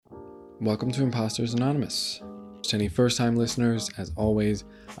Welcome to Imposters Anonymous. To any first-time listeners, as always,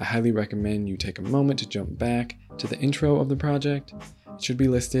 I highly recommend you take a moment to jump back to the intro of the project. It should be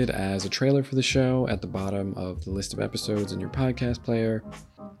listed as a trailer for the show at the bottom of the list of episodes in your podcast player.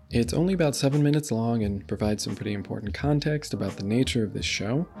 It's only about 7 minutes long and provides some pretty important context about the nature of this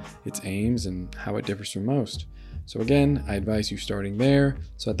show, its aims, and how it differs from most. So again, I advise you starting there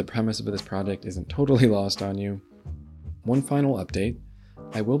so that the premise of this project isn't totally lost on you. One final update.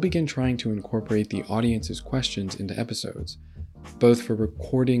 I will begin trying to incorporate the audience's questions into episodes, both for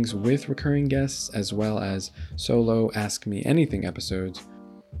recordings with recurring guests as well as solo Ask Me Anything episodes.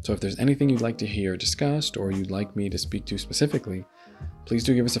 So if there's anything you'd like to hear discussed or you'd like me to speak to specifically, please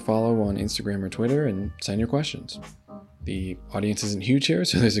do give us a follow on Instagram or Twitter and send your questions. The audience isn't huge here,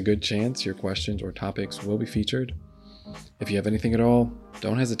 so there's a good chance your questions or topics will be featured. If you have anything at all,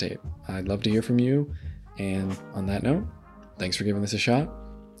 don't hesitate. I'd love to hear from you. And on that note, thanks for giving this a shot,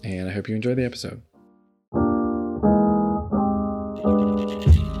 and I hope you enjoy the episode.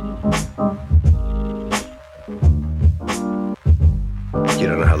 You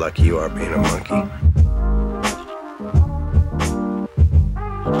don't know how lucky you are being a monkey.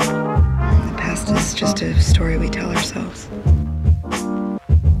 The past is just a story we tell ourselves.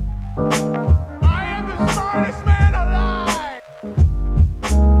 I am the smartest man alive!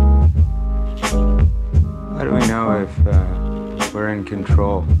 How do we know if we're in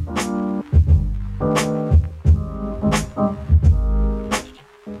control?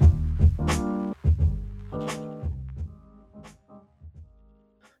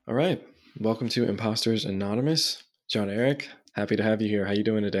 All right, welcome to Imposters Anonymous. John Eric, happy to have you here. How you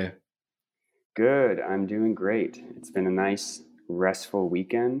doing today? Good. I'm doing great. It's been a nice, restful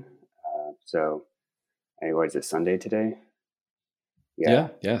weekend. What is it, Sunday today? Yeah,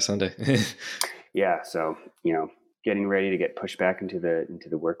 Sunday. Yeah. So, getting ready to get pushed back into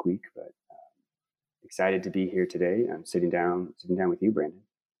the work week, but excited to be here today. I'm sitting down with you, Brandon.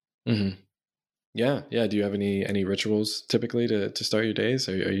 Mm-hmm. Yeah. Do you have any rituals typically to start your days?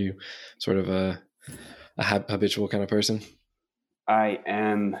 Are you sort of a habitual kind of person? I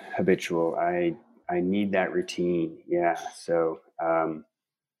am habitual. I need that routine. Yeah. So,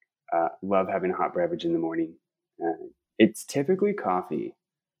 love having a hot beverage in the morning. It's typically coffee,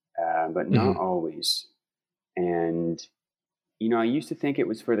 but not always. And, I used to think it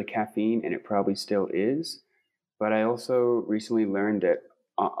was for the caffeine, and it probably still is. But I also recently learned that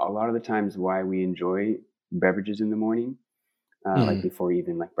a lot of the times why we enjoy beverages in the morning, like before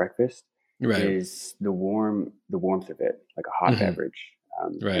even like breakfast, Right. is the warmth of it, like a hot beverage.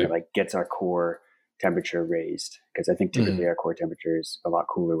 Right. And it like gets our core temperature raised, because I think typically our core temperature is a lot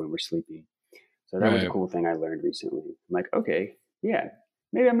cooler when we're sleeping. So that was a cool thing I learned recently. I'm like, okay, yeah,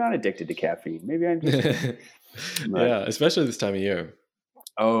 maybe I'm not addicted to caffeine. Maybe I'm just yeah, especially this time of year.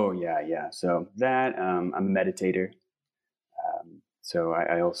 Oh yeah. So that I'm a meditator. So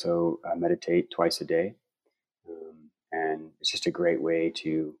I also meditate twice a day, and it's just a great way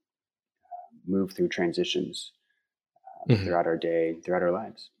to move through transitions throughout our day, throughout our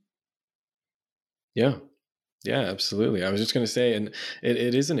lives. Yeah, absolutely. I was just going to say, and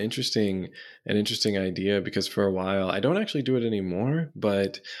it is an interesting idea, because for a while, I don't actually do it anymore,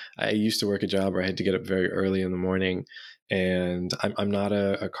 but I used to work a job where I had to get up very early in the morning, and I'm not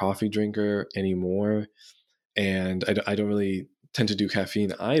a coffee drinker anymore, and I don't really tend to do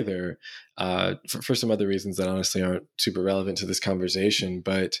caffeine either, for some other reasons that honestly aren't super relevant to this conversation.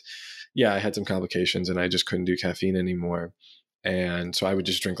 But yeah, I had some complications and I just couldn't do caffeine anymore. And so I would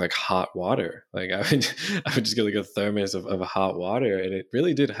just drink like hot water. Like I would just get like a thermos of hot water, and it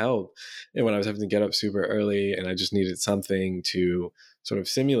really did help. And when I was having to get up super early and I just needed something to sort of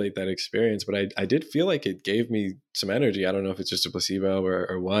simulate that experience, but I did feel like it gave me some energy. I don't know if it's just a placebo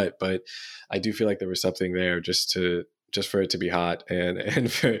or what, but I do feel like there was something there just for it to be hot,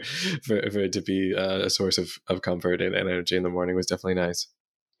 and for it to be a source of comfort and energy in the morning was definitely nice.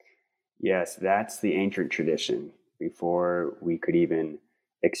 Yes, that's the ancient tradition. Before we could even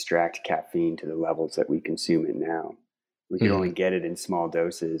extract caffeine to the levels that we consume it now, we could only get it in small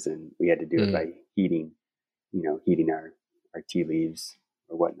doses, and we had to do it by heating our tea leaves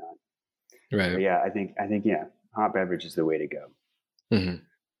or whatnot. Right. But yeah, I think hot beverage is the way to go.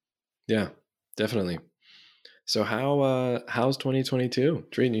 Yeah, definitely. So how's 2022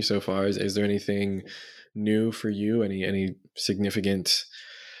 treating you so far? Is there anything new for you? Any significant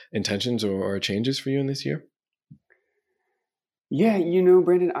intentions or changes for you in this year? Yeah,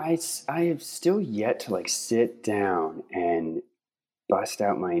 Brandon, I have still yet to like sit down and bust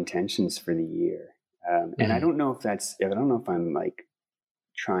out my intentions for the year. And I don't know if I'm like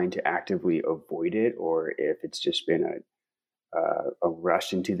trying to actively avoid it, or if it's just been a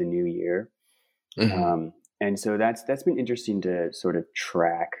rush into the new year. And so that's been interesting to sort of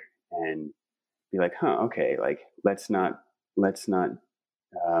track and be like, okay, like let's not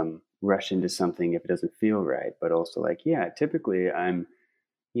rush into something if it doesn't feel right. But also like, yeah, typically I'm,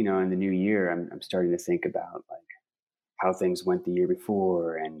 in the new year, I'm starting to think about like how things went the year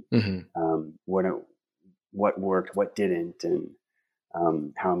before and what worked, what didn't, and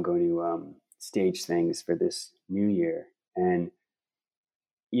how I'm going to stage things for this new year. And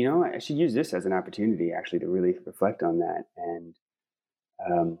I should use this as an opportunity actually to really reflect on that. And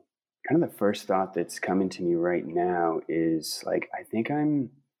kind of the first thought that's coming to me right now is like, I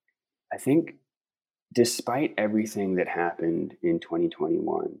think despite everything that happened in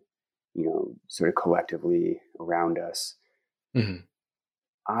 2021, sort of collectively around us,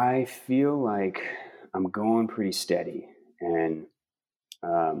 I feel like I'm going pretty steady, and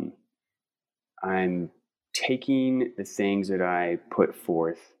I'm taking the things that I put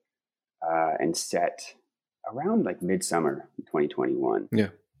forth and set around like midsummer 2021. Yeah.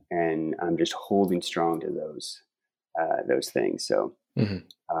 And I'm just holding strong to those things. So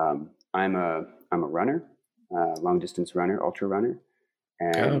I'm a runner, long distance runner, ultra runner.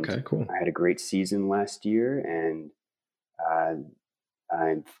 And okay, cool. I had a great season last year, and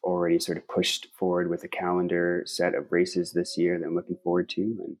I've already sort of pushed forward with a calendar set of races this year that I'm looking forward to,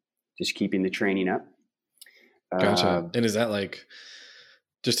 and just keeping the training up. Gotcha. And is that like,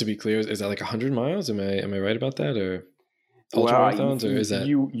 just to be clear, is that like 100 miles? Am I right about that, or ultra marathons, or is that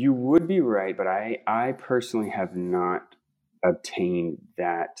you would be right, but I personally have not obtained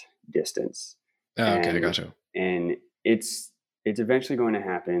that distance. Okay, gotcha. And it's eventually going to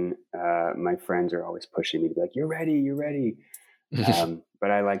happen. My friends are always pushing me to be like, you're ready.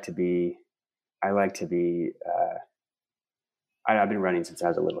 But I've been running since I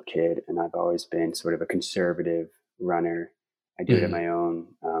was a little kid, and I've always been sort of a conservative runner. I do it at my own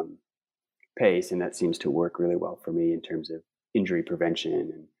pace, and that seems to work really well for me in terms of injury prevention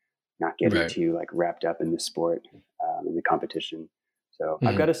and not getting too like wrapped up in the sport, in the competition. So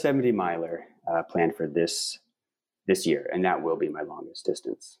I've got a 70 miler planned for this year, and that will be my longest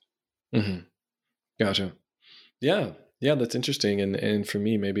distance. Gotcha. Yeah, that's interesting. And for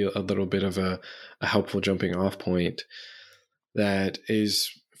me, maybe a little bit of a helpful jumping off point that is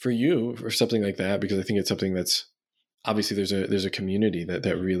for you or something like that, because I think it's something that's obviously there's a community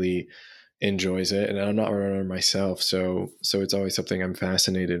that really enjoys it, and I'm not a runner myself, so it's always something I'm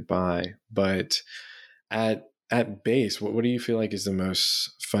fascinated by. But at base, what do you feel like is the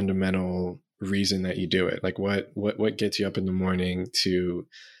most fundamental reason that you do it? Like what gets you up in the morning to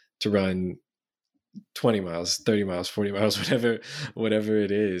run 20 miles, 30 miles, 40 miles, whatever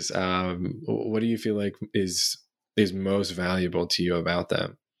it is? What do you feel like is most valuable to you about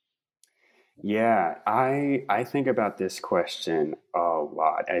them? Yeah, I think about this question a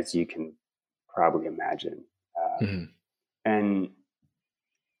lot, as you can probably imagine. And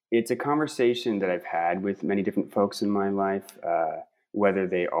it's a conversation that I've had with many different folks in my life, whether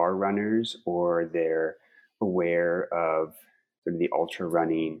they are runners or they're aware of sort of the ultra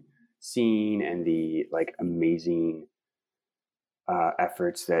running scene and the like amazing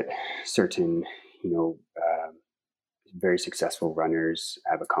efforts that certain, very successful runners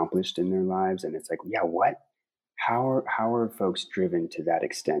have accomplished in their lives. And it's like, yeah, how are folks driven to that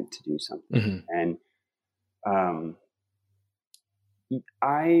extent to do something? And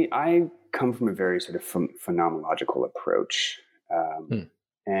I come from a very sort of phenomenological approach.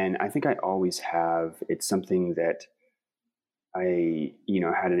 And I think I always have. It's something that I,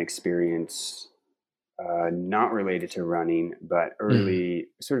 had an experience not related to running, but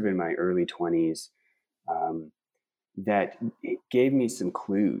sort of in my early 20s, that gave me some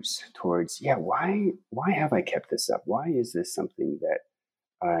clues towards, why have I kept this up? Why is this something that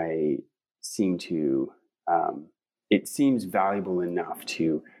I seem to, it seems valuable enough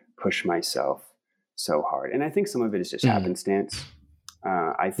to push myself so hard? And I think some of it is just happenstance.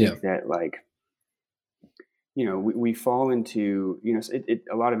 I think that like, we fall into,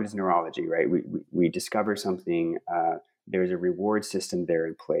 a lot of it is neurology, right? We discover something, there's a reward system there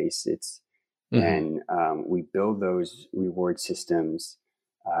in place. And we build those reward systems,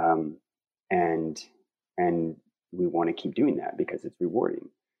 and we want to keep doing that because it's rewarding.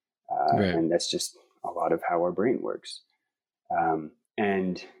 And that's just a lot of how our brain works.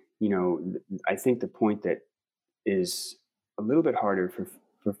 And, I think the point that is a little bit harder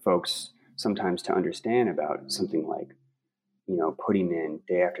for folks sometimes to understand about something like, putting in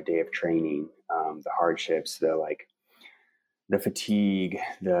day after day of training, the hardships, the fatigue,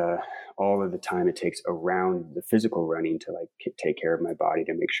 all of the time it takes around the physical running to like take care of my body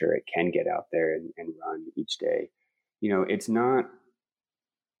to make sure it can get out there and run each day. it's not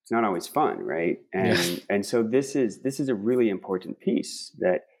always fun, right? And so this is a really important piece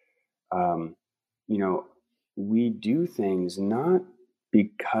that you know, we do things not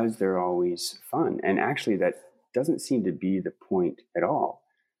because they're always fun, and actually that doesn't seem to be the point at all.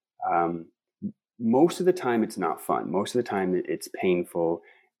 Um, Most of the time, it's not fun. Most of the time, it's painful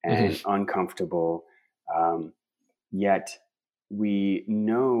and uncomfortable. Yet we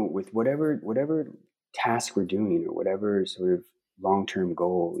know with whatever task we're doing or whatever sort of long-term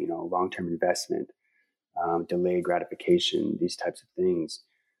goal, long-term investment, delayed gratification, these types of things.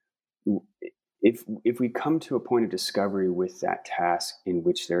 If we come to a point of discovery with that task in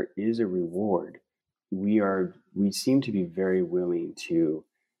which there is a reward, we seem to be very willing to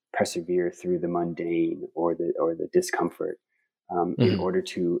persevere through the mundane or the discomfort in order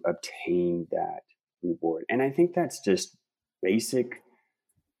to obtain that reward. And I think that's just basic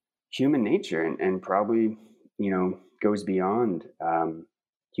human nature, and probably goes beyond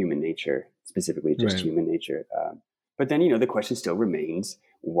human nature, specifically just Right. human nature. But then the question still remains: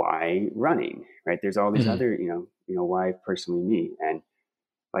 why running? Right? There's all these other why personally me? And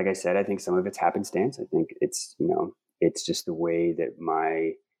like I said, I think some of it's happenstance. I think it's just the way that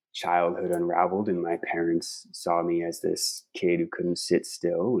my childhood unraveled, and my parents saw me as this kid who couldn't sit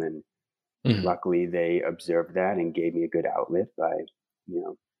still, and luckily they observed that and gave me a good outlet by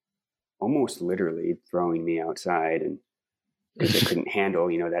almost literally throwing me outside, and because they couldn't handle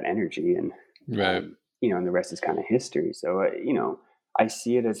that energy, and Right. and the rest is kind of history. So I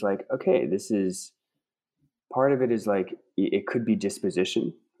see it as like, okay, this is part of it is like it could be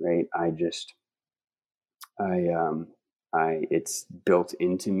disposition, right? It's built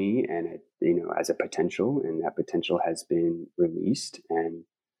into me, and as a potential, and that potential has been released. And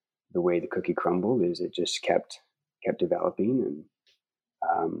the way the cookie crumbled is it just kept developing,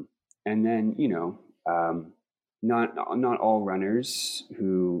 and then not all runners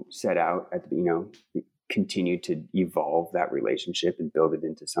who set out at continue to evolve that relationship and build it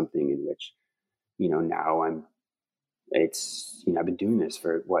into something in which now I've been doing this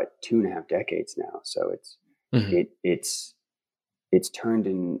for 2.5 decades now. So it's turned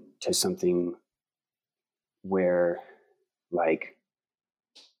into something where like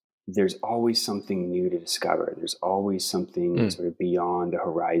there's always something new to discover. There's always something sort of beyond the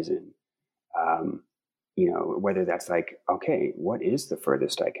horizon. Whether that's like, okay, what is the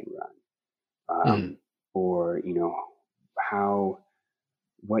furthest I can run? Or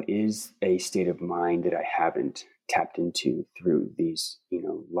what is a state of mind that I haven't tapped into through these,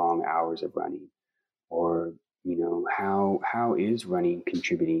 long hours of running? Or, how is running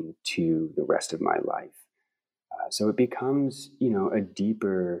contributing to the rest of my life? So it becomes, a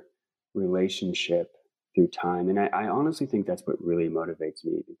deeper relationship through time. And I honestly think that's what really motivates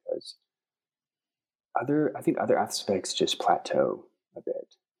me, because I think other aspects just plateau a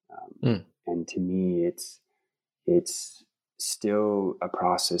bit. And to me, it's still a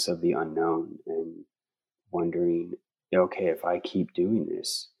process of the unknown, and wondering, okay, if I keep doing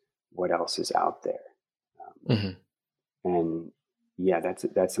this, what else is out there? And yeah,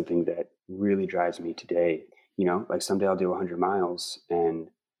 that's something that really drives me today. Like someday I'll do 100 miles, and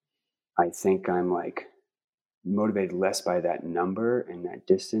I think I'm like motivated less by that number and that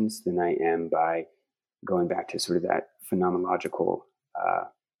distance than I am by going back to sort of that phenomenological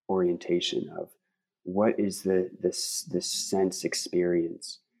orientation of what is the sense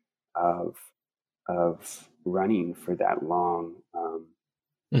experience of running for that long,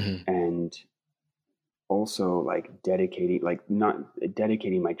 and also like not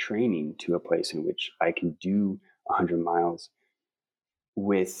dedicating my training to a place in which I can do 100 miles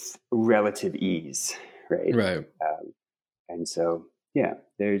with relative ease, right? Right. And so yeah,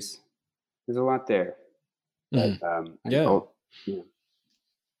 there's a lot there. But, yeah.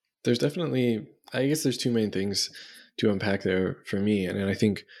 There's definitely, I guess there's two main things to unpack there for me. And I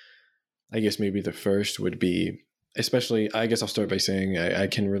think, I guess maybe the first would be, especially, I guess I'll start by saying I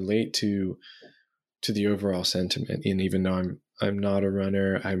can relate to the overall sentiment. And even though I'm not a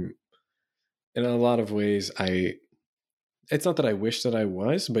runner, I'm in a lot of ways, it's not that I wish that I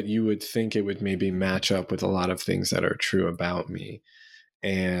was, but you would think it would maybe match up with a lot of things that are true about me.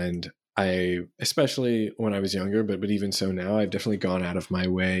 And especially when I was younger, but even so now, I've definitely gone out of my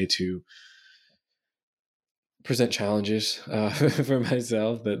way to present challenges for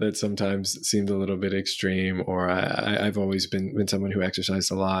myself that sometimes seemed a little bit extreme, or I've always been someone who exercised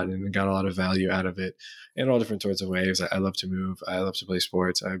a lot and got a lot of value out of it in all different sorts of ways. I love to move. I love to play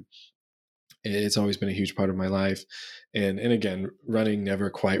sports. It's always been a huge part of my life. And again, running never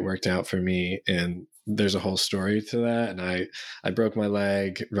quite worked out for me. And there's a whole story to that. And I broke my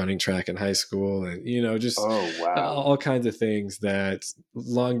leg running track in high school, and, just Oh, wow. all kinds of things that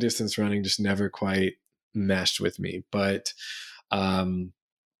long distance running just never quite meshed with me. But,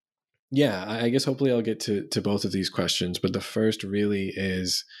 yeah, I guess hopefully I'll get to both of these questions, but the first really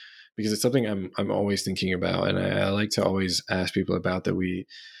is because it's something I'm always thinking about, and I like to always ask people about that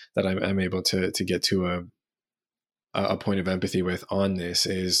I'm able to get to a point of empathy with on this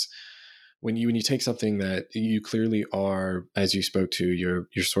is when you take something that you clearly are, as you spoke to, you're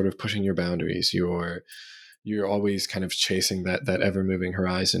sort of pushing your boundaries, you're always kind of chasing that ever moving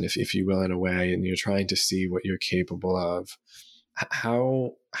horizon, if you will, in a way, and you're trying to see what you're capable of.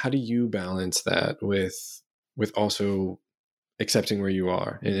 How do you balance that with also accepting where you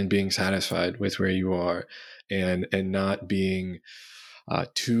are, and being satisfied with where you are, and not being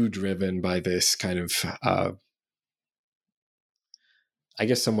too driven by this kind of I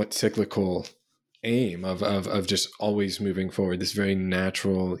guess somewhat cyclical aim of just always moving forward, this very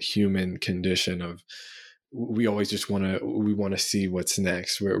natural human condition of we always just want to see what's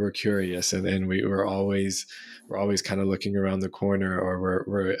next. We're curious, and we're always kind of looking around the corner, or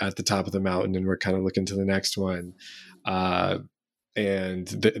we're at the top of the mountain and we're kind of looking to the next one. I mean,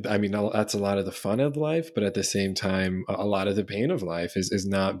 that's a lot of the fun of life, but at the same time, a lot of the pain of life is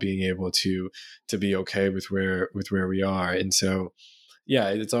not being able to be okay with where we are. And so, yeah,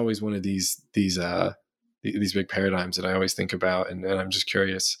 it's always one of these big paradigms that I always think about, and I'm just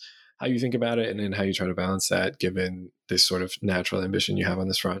curious how you think about it, and then how you try to balance that given this sort of natural ambition you have on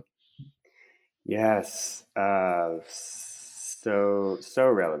this front. Yes. So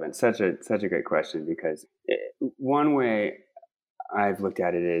relevant. Such a great question, because one way I've looked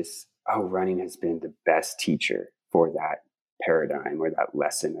at it is, running has been the best teacher for that paradigm or that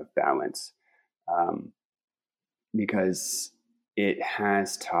lesson of balance, because it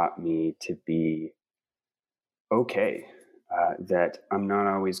has taught me to be okay, that I'm not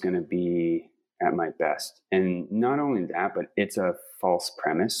always going to be at my best. And not only that, but it's a false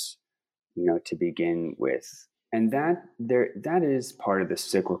premise, to begin with. And that is part of the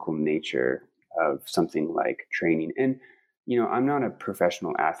cyclical nature of something like training. And, I'm not a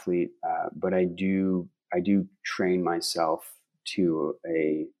professional athlete, but I do train myself to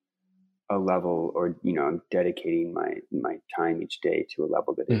a level, or, I'm dedicating my time each day to a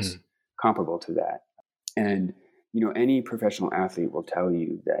level that is comparable to that. And, any professional athlete will tell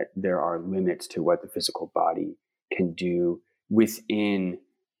you that there are limits to what the physical body can do within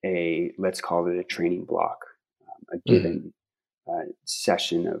let's call it a training block, a given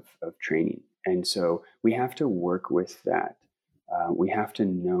session of training. And so we have to work with that. We have to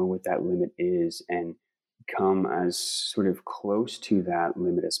know what that limit is and come as sort of close to that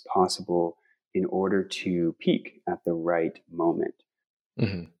limit as possible in order to peak at the right moment.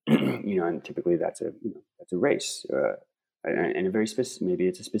 And typically that's a race, and a very specific, maybe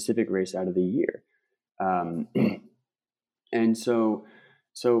it's a specific race out of the year. And so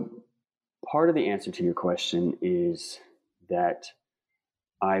part of the answer to your question is that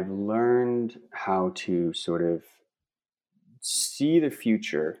I've learned how to sort of see the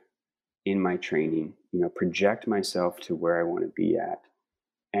future in my training, project myself to where I want to be at,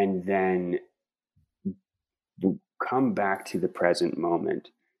 and then come back to the present moment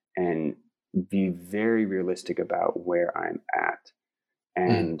and be very realistic about where I'm at,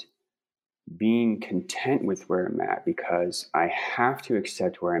 and being content with where I'm at, because I have to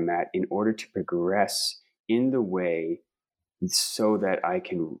accept where I'm at in order to progress in the way so that I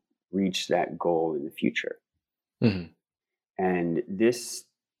can reach that goal in the future. And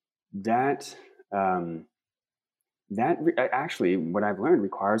actually, what I've learned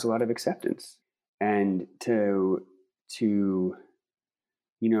requires a lot of acceptance, and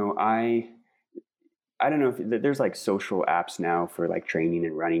I don't know if there's like social apps now for like training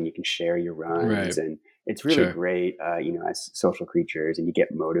and running. You can share your runs, right, and it's really great, as social creatures, and you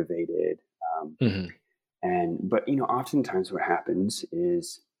get motivated. But oftentimes what happens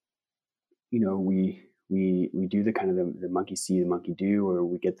is, we do the kind of the monkey see, the monkey do, or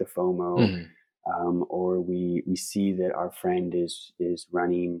we get the FOMO, or we see that our friend is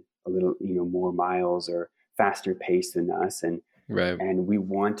running a little, more miles or faster pace than us, and we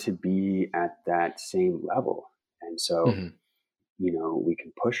want to be at that same level. And so, we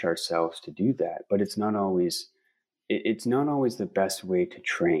can push ourselves to do that, but it's not always the best way to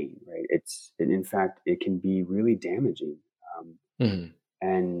train, right? In fact, it can be really damaging.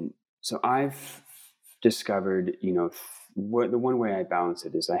 And so I've discovered, the one way I balance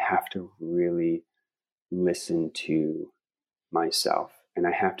it is I have to really listen to myself, and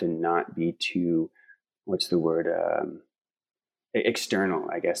I have to not be too, what's the word? external,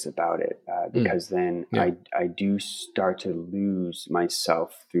 I guess, about it, because then I do start to lose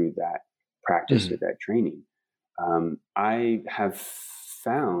myself through that practice or that training. I have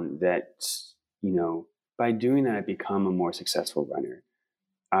found that, by doing that, I become a more successful runner.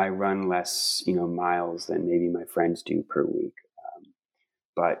 I run less, miles than maybe my friends do per week.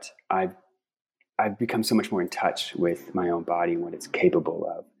 But I've become so much more in touch with my own body and what it's capable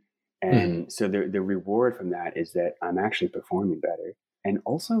of. And so the reward from that is that I'm actually performing better. And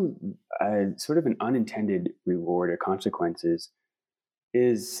also sort of an unintended reward or consequences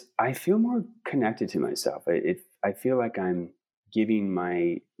is I feel more connected to myself. I feel like I'm giving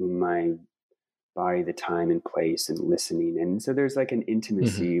my body the time and place and listening. And so there's like an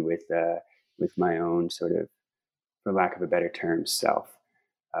intimacy with my own sort of, for lack of a better term, self.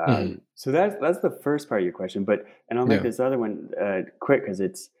 So that's the first part of your question, and I'll make this other one quick because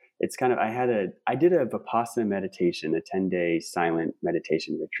it's kind of, I did a Vipassana meditation, a 10-day silent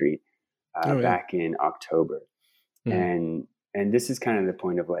meditation retreat back in October. And this is kind of the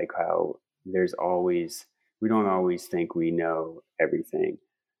point of like how we don't always think we know everything.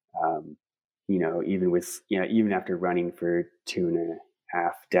 Even after running for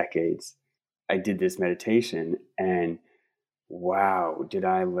 2.5 decades, I did this meditation, and wow, did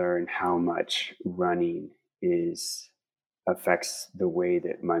I learn how much running affects the way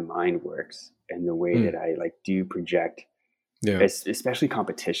that my mind works and the way that I do project, especially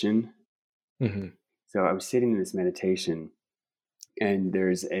competition. So I was sitting in this meditation, and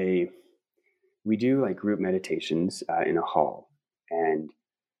we do like group meditations in a hall, and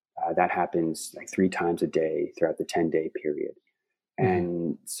that happens like 3 times a day throughout the 10-day period.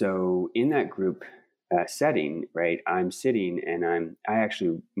 And so in that group setting, right, I'm sitting, and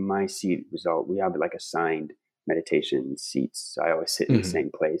my seat we have like assigned meditation seats. So I always sit in the same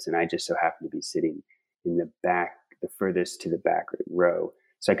place, and I just so happen to be sitting in the back, the furthest to the back row,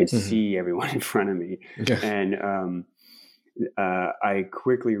 so I could see everyone in front of me. And I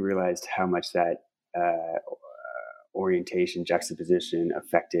quickly realized how much that orientation juxtaposition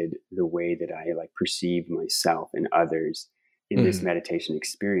affected the way that I perceived myself and others in this meditation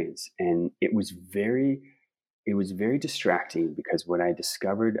experience. And it was very distracting, because what I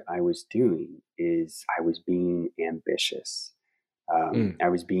discovered I was doing is I was being ambitious. I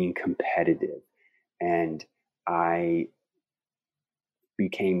was being competitive, and I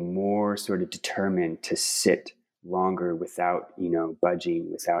became more sort of determined to sit longer without,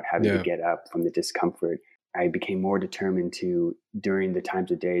 budging, without having to get up from the discomfort. I became more determined to, during the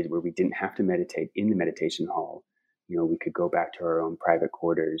times of days where we didn't have to meditate in the meditation hall, we could go back to our own private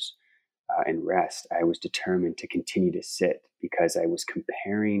quarters and rest. I was determined to continue to sit, because I was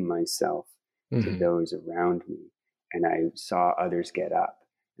comparing myself to those around me, and I saw others get up,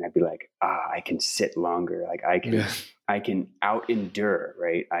 and I'd be like, I can sit longer. Like I can out endure,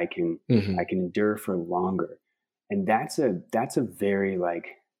 right? I can endure for longer. And that's a very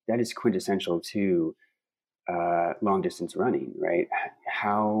that is quintessential to long distance running, right?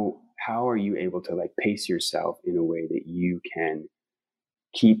 How are you able to pace yourself in a way that you can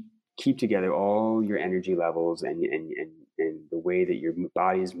keep together all your energy levels and the way that your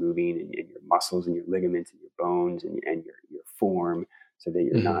body is moving, and your muscles and your ligaments and your bones and your form, so that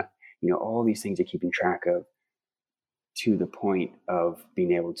you're not, all these things you're keeping track of, to the point of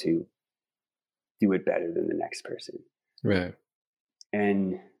being able to do it better than the next person. Right.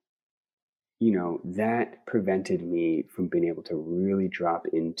 And, that prevented me from being able to really drop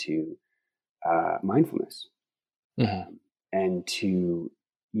into mindfulness. And to,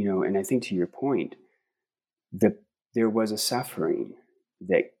 and I think to your point, there was a suffering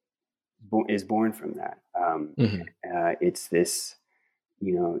that is born from that. It's this,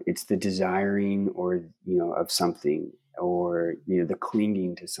 it's the desiring of something, or, the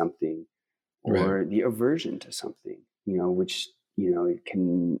clinging to something, or the aversion to something, which, it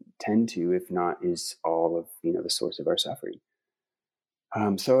can tend to, if not is all of, the source of our suffering.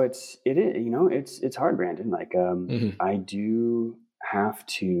 So it is, it's hard, Brandon. I do have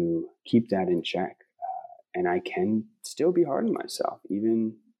to keep that in check. And I can still be hard on myself,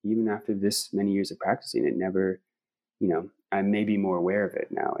 even after this many years of practicing. It never, I may be more aware of it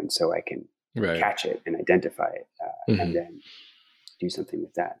now. And so I can catch it and identify it, and then do something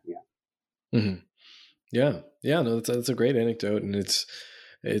with that. Yeah. Yeah. No, that's a great anecdote. And it's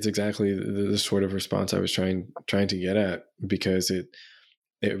exactly the sort of response I was trying to get at, because it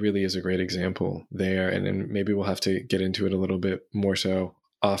really is a great example there. And maybe we'll have to get into it a little bit more so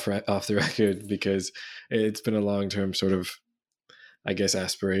off the record, because it's been a long-term sort of, I guess,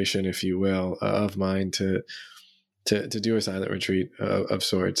 aspiration, if you will, of mine to to do a silent retreat of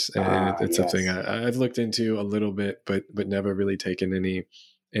sorts, and it's something Yes. I've looked into a little bit, but never really taken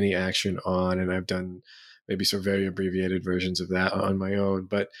any action on. And I've done maybe some very abbreviated versions of that on my own,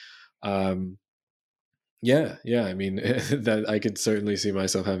 but um, yeah. I mean, that I could certainly see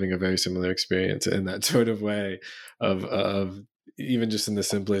myself having a very similar experience in that sort of way of even just in the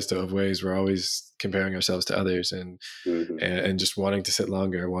simplest of ways, we're always comparing ourselves to others, Hmm. and just wanting to sit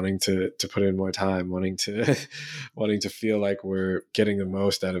longer, wanting to put in more time, wanting to wanting to feel like we're getting the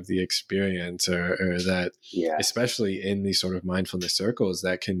most out of the experience, or that, Yes. especially in these sort of mindfulness circles,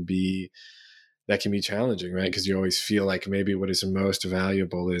 that can be challenging, right? Because you always feel like maybe what is most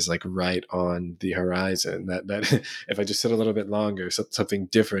valuable is like right on the horizon. That if I just sit a little bit longer, something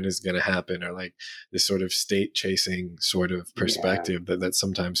different is going to happen, or like this sort of state chasing sort of Yeah. perspective that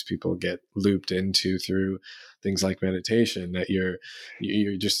sometimes people get looped into through things like meditation. That you're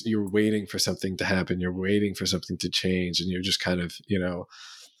waiting for something to happen, you're waiting for something to change, and you're just kind of,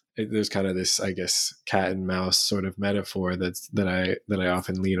 there's kind of this, I guess, cat and mouse sort of metaphor that I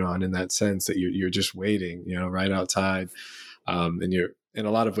often lean on, in that sense that you're just waiting, right outside, and you're in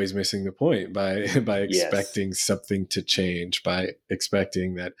a lot of ways missing the point by by Yes. expecting something to change, by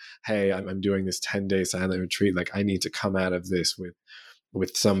expecting that, hey, I'm doing this 10-day silent retreat, like I need to come out of this with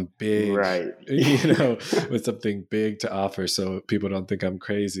some big, Right. with something big to offer, so people don't think I'm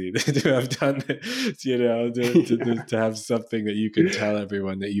crazy to have done it, to have something that you can tell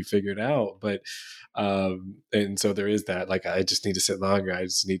everyone that you figured out. But and so there is that, like, I just need to sit longer, I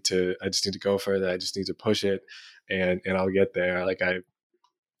just need to go further, I just need to push it, and I'll get there. Like,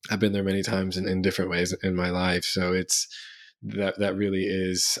 I've been there many times in different ways in my life. So it's that really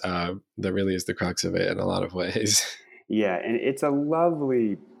is the crux of it in a lot of ways. Yeah, and it's a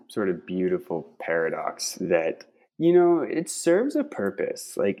lovely sort of beautiful paradox that it serves a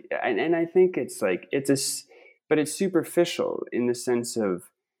purpose. Like, and I think it's like but it's superficial in the sense of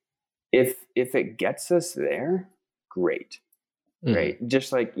if it gets us there, great, Hmm. right?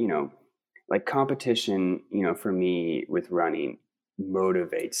 Just like like competition, for me with running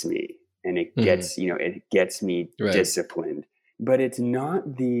motivates me, and Hmm. it gets me Right. disciplined. But it's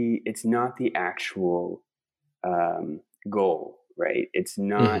not the actual goal, right? Hmm.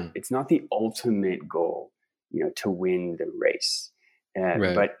 It's not the ultimate goal, to win the race,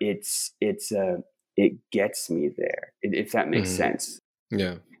 Right. but it gets me there, if that makes Hmm. sense.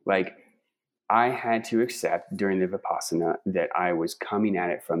 Yeah. Like, I had to accept during the Vipassana that I was coming at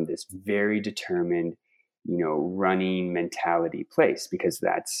it from this very determined, running mentality place, because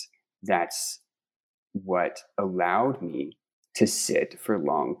that's what allowed me to sit for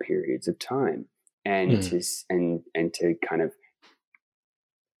long periods of time, and Hmm. to kind of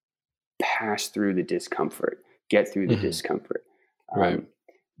pass through the discomfort, get through the Hmm. discomfort. Right. Um,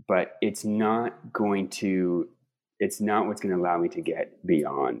 but it's not what's going to allow me to get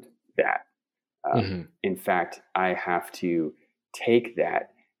beyond that. Hmm. In fact, I have to take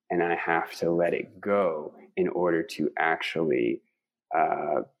that and I have to let it go in order to actually,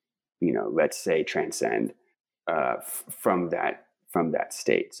 uh, let's say, transcend from that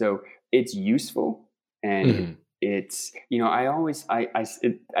state. So it's useful, and Hmm. it's I always I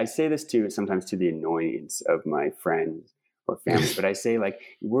say this to sometimes to the annoyance of my friends or family, but I say, like,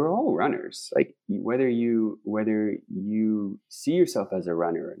 we're all runners. Like, whether you see yourself as a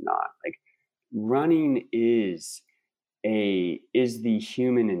runner or not, like, running is the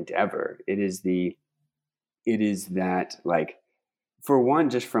human endeavor. It is that, like, for one,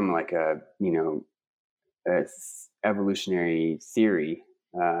 just from like a evolutionary theory,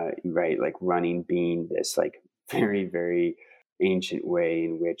 right? Like, running being this, like, very, very ancient way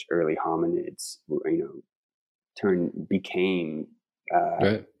in which early hominids, became Right.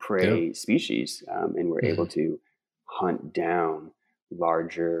 Yeah. prey species, and were able Hmm. to hunt down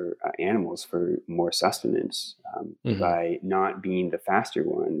larger animals for more sustenance, Hmm. by not being the faster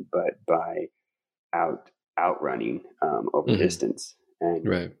one, but by outrunning over Hmm. distance. And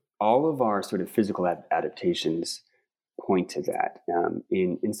Right. all of our sort of physical adaptations point to that,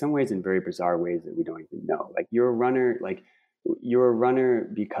 in some ways, in very bizarre ways that we don't even know. Like, you're a runner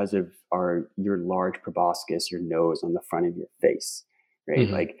because of your large proboscis, your nose on the front of your face, right?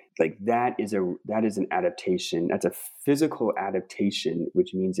 Hmm. Like that is an adaptation. That's a physical adaptation,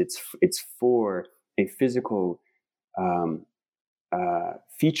 which means it's for a physical um,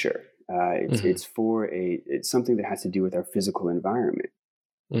 feature. Hmm. It's something that has to do with our physical environment,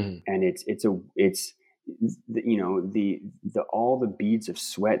 Hmm. and it's the all the beads of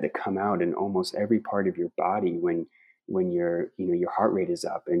sweat that come out in almost every part of your body when your heart rate is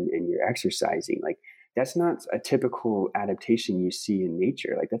up and you're exercising. Like, that's not a typical adaptation you see in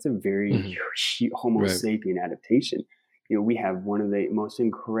nature. Like that's a very Homo Right. sapien adaptation. We have one of the most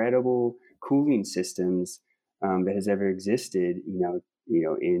incredible cooling systems that has ever existed.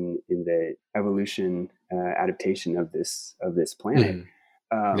 In the evolution adaptation of this planet,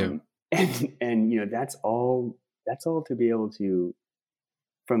 Yeah. and that's all to be able to,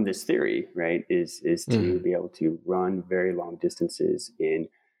 from this theory, right, is to be able to run very long distances in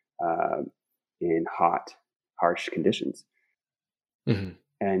hot, harsh conditions.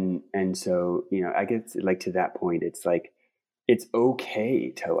 And so I guess like to that point, it's like it's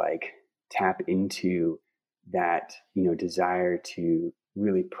okay to like tap into that desire to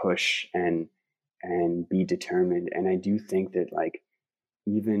really push and be determined. And I do think that like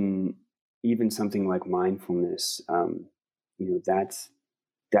even something like mindfulness,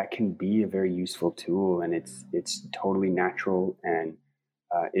 that can be a very useful tool, and it's totally natural and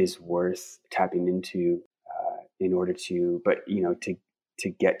is worth tapping into in order to, but to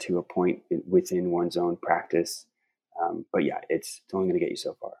get to a point within one's own practice. But yeah, it's only going to get you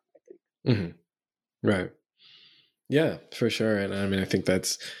so far, I think. Right. Yeah, for sure. And I mean, I think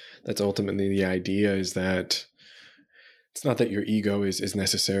that's ultimately the idea, is that it's not that your ego is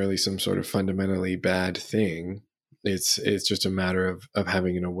necessarily some sort of fundamentally bad thing. It's just a matter of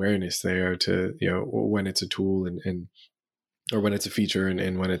having an awareness there to, when it's a tool and or when it's a feature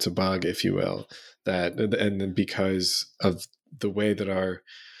and when it's a bug, if you will, and then because of the way that our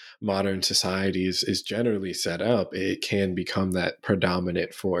modern society is generally set up, it can become that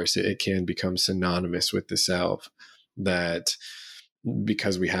predominant force. It can become synonymous with the self, that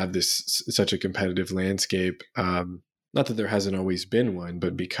because we have such a competitive landscape, not that there hasn't always been one,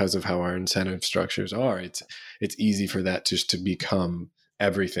 but because of how our incentive structures are, it's easy for that just to become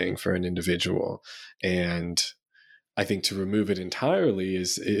everything for an individual. And I think to remove it entirely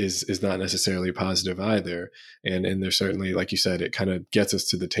is not necessarily positive either. And there's certainly, like you said, it kind of gets us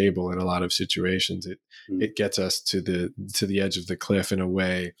to the table in a lot of situations. It gets us to the edge of the cliff in a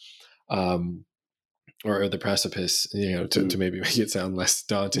way, or the precipice, to maybe make it sound less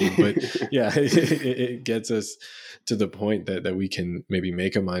daunting. But yeah, it gets us to the point that we can maybe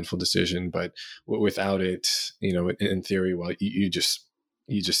make a mindful decision, but without it, in theory, well, you just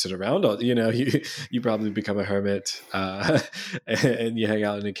sit around all, you probably become a hermit, and you hang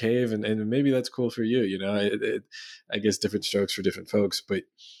out in a cave, and maybe that's cool for you. I guess different strokes for different folks, but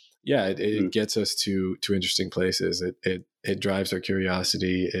yeah, it gets us to interesting places. It drives our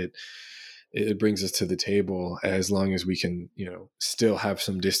curiosity. It brings us to the table, as long as we can, still have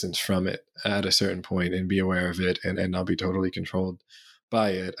some distance from it at a certain point and be aware of it and not be totally controlled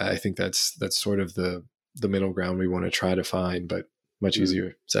by it. I think that's sort of the middle ground we want to try to find, but much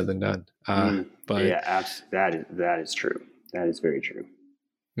easier said than done. But yeah, that is true. That is very true.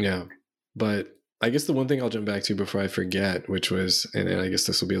 Yeah. But I guess the one thing I'll jump back to before I forget, which was, and I guess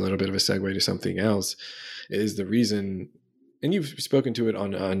this will be a little bit of a segue to something else, is the reason, and you've spoken to it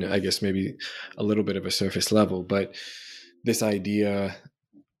on I guess maybe a little bit of a surface level, but this idea,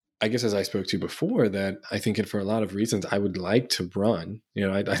 I guess, as I spoke to before, that I think, and for a lot of reasons, I would like to run.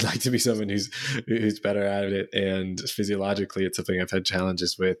 I'd like to be someone who's better at it, and physiologically, it's something I've had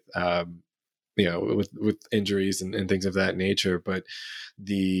challenges with, with injuries and things of that nature. But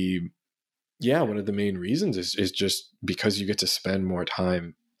one of the main reasons is just because you get to spend more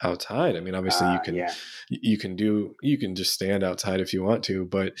time outside. I mean, obviously you can just stand outside if you want to,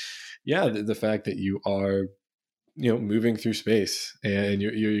 but yeah, the fact that you are, moving through space, and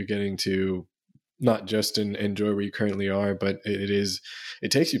you're getting to not just enjoy where you currently are, but it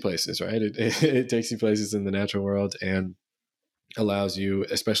takes you places, right? It takes you places in the natural world, and allows you,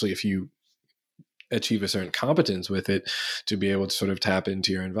 especially if you achieve a certain competence with it, to be able to sort of tap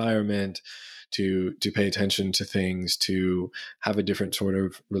into your environment, to pay attention to things, to have a different sort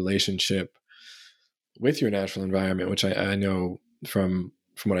of relationship with your natural environment, which I know from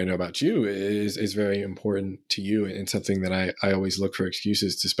what I know about you is very important to you, and something that I always look for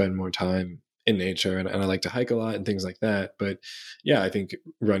excuses to spend more time in nature, and I like to hike a lot and things like that. But yeah, I think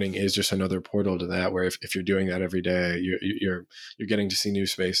running is just another portal to that, where if you're doing that every day, you're getting to see new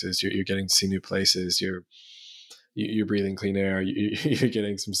spaces, you're getting to see new places, you're breathing clean air, you're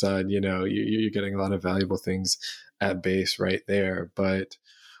getting some sun, you're getting a lot of valuable things at base right there. But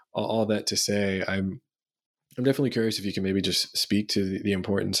all that to say, I'm definitely curious if you can maybe just speak to the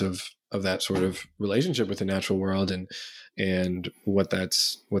importance of that sort of relationship with the natural world, and what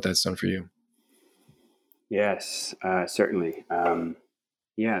that's done for you. Yes, certainly.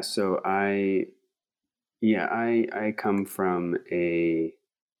 So I come from a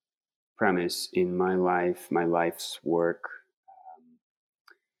premise in my life's work,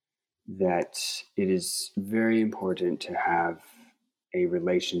 that it is very important to have a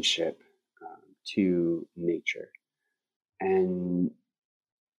relationship to nature. And,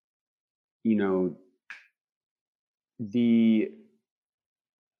 you know, the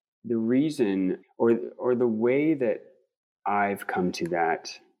reason or the way that I've come to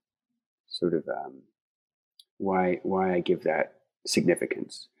that sort of why I give that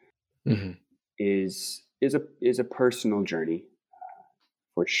significance Hmm. is a personal journey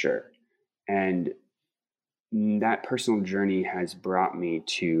for sure, and that personal journey has brought me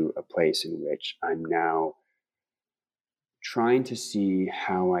to a place in which I'm now trying to see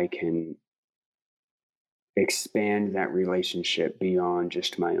how I can expand that relationship beyond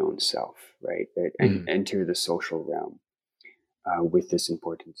just my own self, right? And Hmm. enter the social realm with this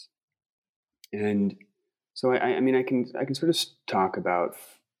importance. And so, I mean, I can sort of talk about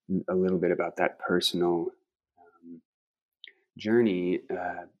a little bit about that personal um, journey,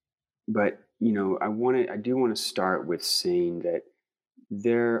 but I do want to start with saying that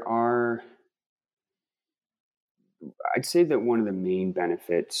there are, I'd say that one of the main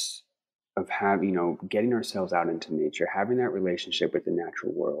benefits of having, getting ourselves out into nature, having that relationship with the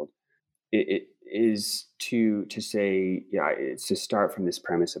natural world, it is to say, yeah, it's to start from this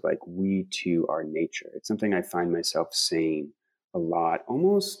premise of like, we too are nature. It's something I find myself saying a lot,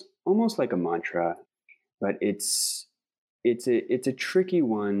 almost like a mantra, but it's a tricky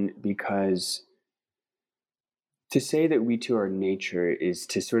one because to say that we too are nature is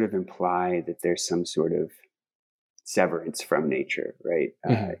to sort of imply that there's some sort of severance from nature, right?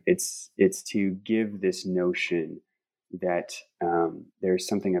 Hmm. It's to give this notion that there's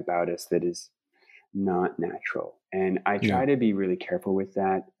something about us that is not natural, and I Yeah. try to be really careful with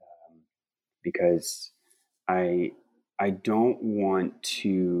that because I I don't want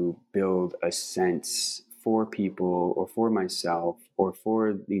to build a sense for people or for myself or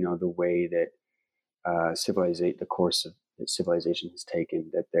for the way that civilizate the course of that civilization has taken,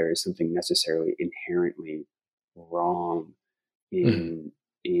 that there is something necessarily inherently wrong Hmm. in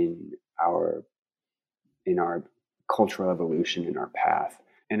in our in our cultural evolution, in our path.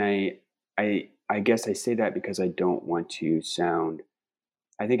 And I guess I say that because I don't want to sound,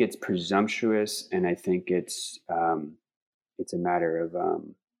 I think it's presumptuous, and I think it's a matter of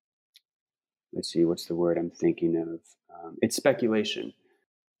let's see, what's the word I'm thinking of? It's speculation.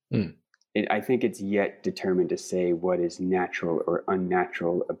 Mm. I think it's yet determined to say what is natural or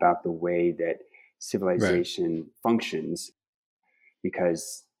unnatural about the way that Right. civilization functions,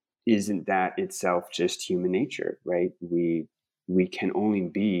 because isn't that itself just human nature, right? We can only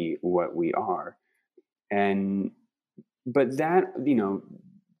be what we are. And but that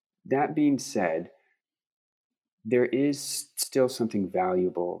being said, there is still something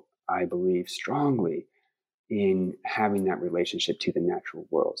valuable, I believe strongly, in having that relationship to the natural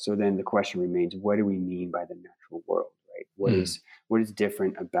world. So then the question remains, what do we mean by the natural world, right? Mm. What is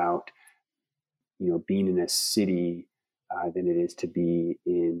different about being in a city than it is to be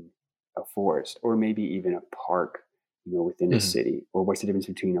in a forest, or maybe even a park, within a Mhm. city? Or what's the difference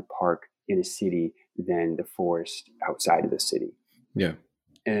between a park in a city than the forest outside of the city? Yeah.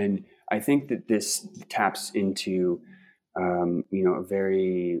 And I think that this taps into a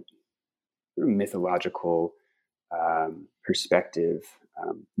very mythological perspective,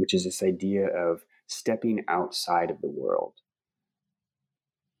 which is this idea of stepping outside of the world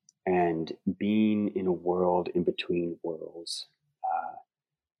and being in a world in between worlds, uh,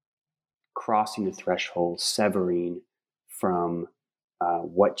 crossing the threshold, severing from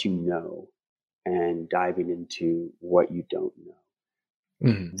what you know and diving into what you don't know.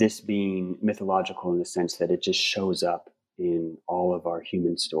 Mhm. This being mythological in the sense that it just shows up in all of our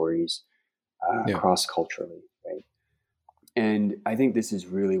human stories Yeah. cross culturally, right? And I think this is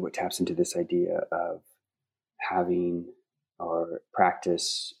really what taps into this idea of having or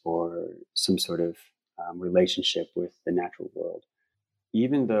practice or some sort of relationship with the natural world.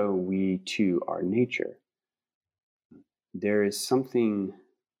 Even though we too are nature, there is something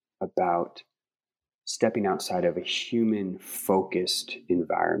about stepping outside of a human focused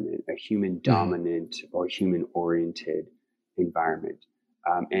environment, a human Mhm. dominant or human oriented environment,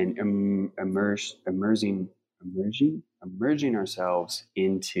 and emerging ourselves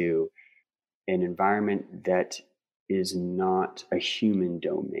into an environment that is not a human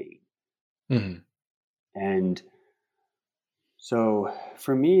domain. Mhm. And so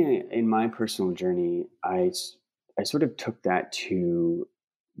for me, in my personal journey, I sort of took that to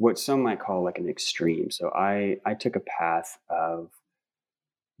what some might call like an extreme. So I took a path of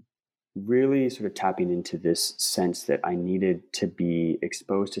really sort of tapping into this sense that I needed to be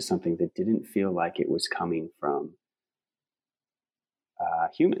exposed to something that didn't feel like it was coming from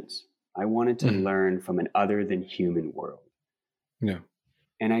humans. I wanted to Mhm. learn from an other than human world. Yeah.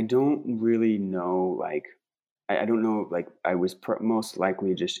 And I don't really know, like, I don't know, like, I was most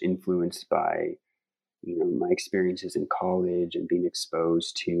likely just influenced by, my experiences in college and being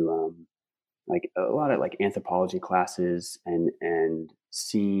exposed to, like a lot of like anthropology classes and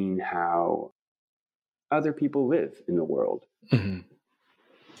seeing how other people live in the world Mhm.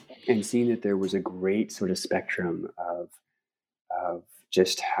 and seeing that there was a great sort of spectrum of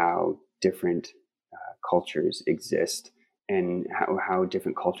just how different cultures exist and how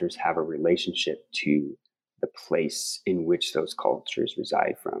different cultures have a relationship to the place in which those cultures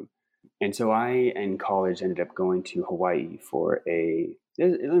reside from. And so I, in college, ended up going to Hawaii for an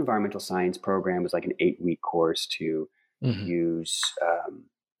environmental science program. It was like an 8-week course to Mhm. use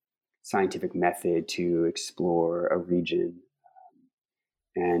scientific method to explore a region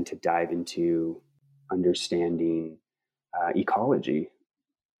and to dive into understanding ecology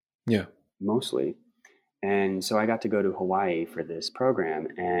Yeah. mostly. And so I got to go to Hawaii for this program.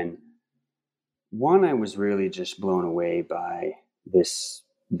 And one, I was really just blown away by this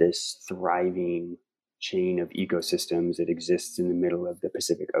thriving chain of ecosystems that exists in the middle of the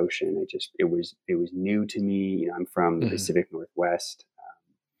Pacific Ocean. It was new to me. I'm from the Mhm. Pacific Northwest,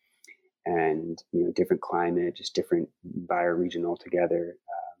 and different climate, just different bioregion altogether.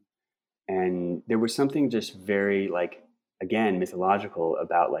 And there was something just very, like, again, mythological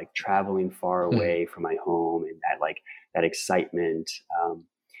about like traveling far Mhm. away from my home and that excitement.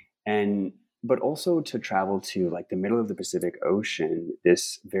 And but also to travel to like the middle of the Pacific Ocean,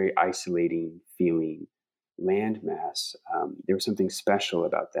 this very isolating feeling landmass. There was something special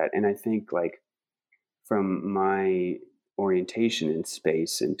about that, and I think like from my orientation in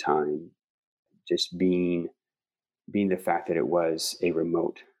space and time, just being the fact that it was a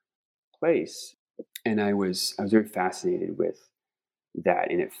remote place, and I was very fascinated with that,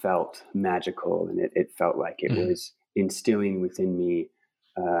 and it felt magical, and it felt like it Mhm. was instilling within me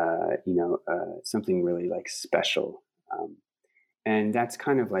something really like special. And that's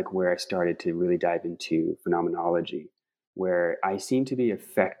kind of like where I started to really dive into phenomenology, where I seem to be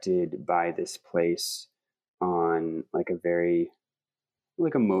affected by this place on like a very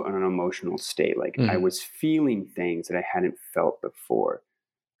like on an emotional state. Like I Mhm. was feeling things that I hadn't felt before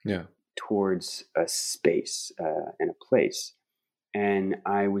Yeah. towards a space and a place. And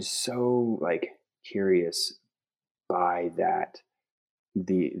I was so like curious by that,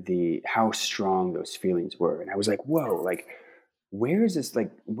 the how strong those feelings were. And I was like, whoa, like where is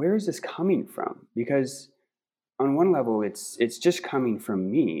this coming from? Because on one level it's just coming from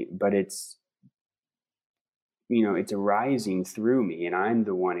me, but it's arising through me and I'm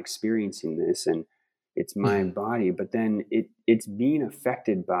the one experiencing this, and it's my Mhm. body, but then it's being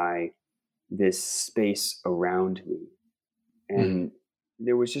affected by this space around me. Mhm. And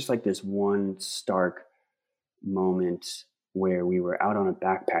there was just like this one stark moment where we were out on a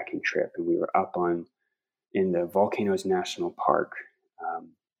backpacking trip and we were up on in the Volcanoes National Park,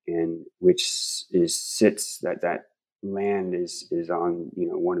 in which is sits that land is on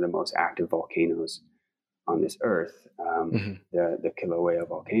one of the most active volcanoes on this earth, Mhm. the Kilauea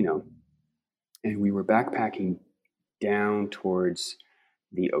volcano. And we were backpacking down towards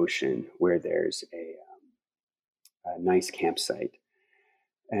the ocean where there's a nice campsite.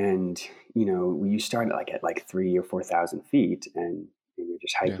 And you start like at like 3 or 4 thousand feet, and you're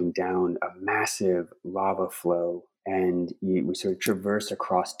just Yeah. hiking down a massive lava flow, and we sort of traverse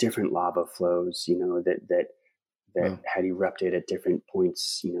across different lava flows, that Wow. had erupted at different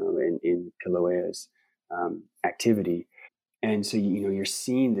points, in Kilauea's activity. And so you're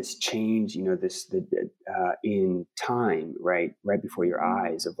seeing this change, in time, right before your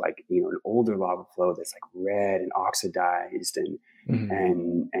eyes, of like an older lava flow that's like red and oxidized, and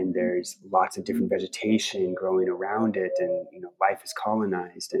Mhm. and there's lots of different vegetation growing around it, and life is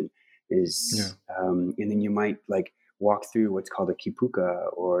colonized and Yeah. and then you might like walk through what's called a kipuka,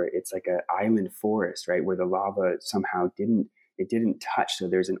 or it's like an island forest, right, where the lava somehow didn't touch. So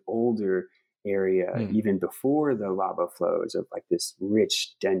there's an older area Mhm. even before the lava flows of like this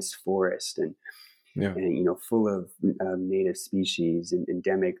rich dense forest, Yeah. and full of native species and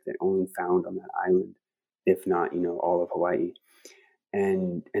endemic that only found on that island, if not all of Hawaii.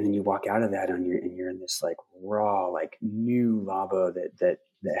 And then you walk out of that and you're in this like raw like new lava that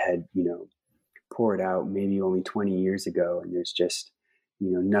had poured out maybe only 20 years ago, and there's just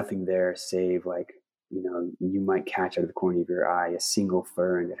nothing there save like you might catch out of the corner of your eye a single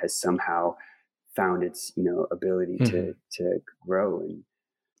fern that has somehow found its ability to Mhm. grow.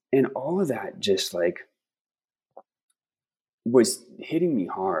 And all of that just like was hitting me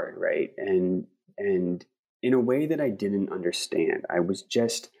hard, right? And in a way that I didn't understand. I was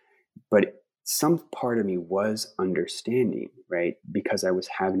just but some part of me was understanding, right? Because I was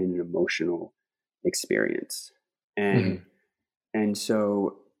having an emotional experience. And and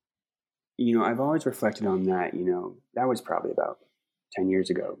so, I've always reflected on that, that was probably about 10 years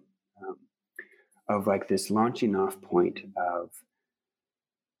ago, um, of like this launching off point of,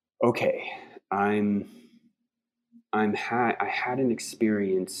 okay, I'm I had an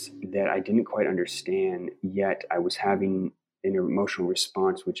experience that I didn't quite understand, yet I was having an emotional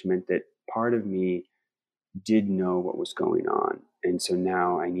response, which meant that part of me did know what was going on. And so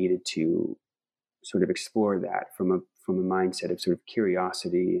now I needed to sort of explore that from a mindset of sort of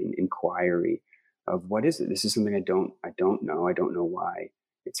curiosity and inquiry of what is it? This is something I don't know. I don't know why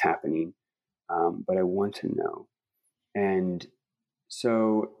it's happening, but I want to know. And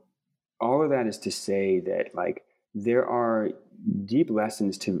so all of that is to say that like there are deep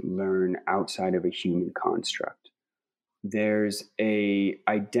lessons to learn outside of a human construct. There's a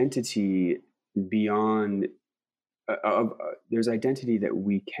identity beyond there's identity that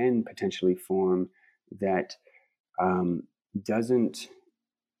we can potentially form that um, doesn't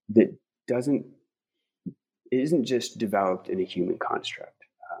that doesn't it isn't just developed in a human construct.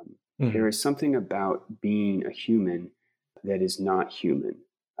 There is something about being a human that is not human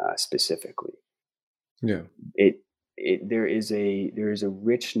specifically. Yeah. There is a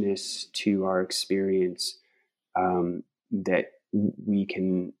richness to our experience that we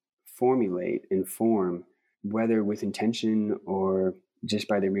can formulate and form, whether with intention or just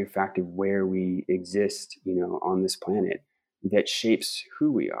by the mere fact of where we exist, on this planet, that shapes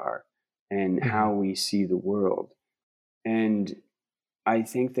who we are and how we see the world. And I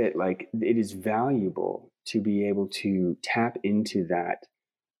think that like it is valuable to be able to tap into that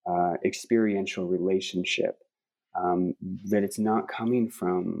experiential relationship. That it's not coming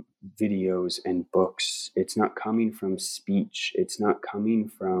from videos and books. It's not coming from speech. It's not coming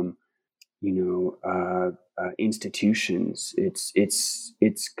from institutions.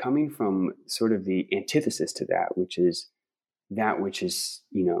 It's coming from sort of the antithesis to that, which is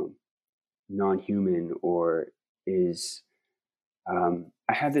non-human or is.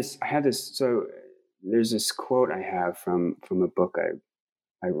 I had this. So there's this quote I have from a book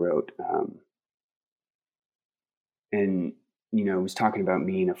I wrote, and was talking about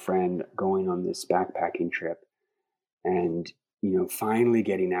me and a friend going on this backpacking trip, and finally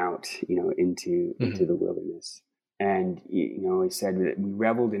getting out, into the wilderness. And he said that we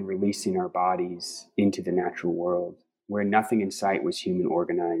reveled in releasing our bodies into the natural world, where nothing in sight was human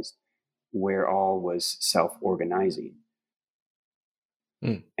organized, where all was self-organizing.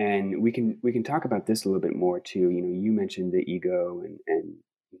 And we can talk about this a little bit more too. You mentioned the ego and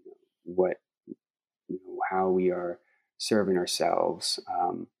what how we are serving ourselves,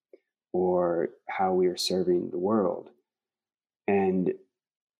 or how we are serving the world. And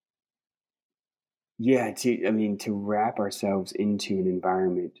yeah, to wrap ourselves into an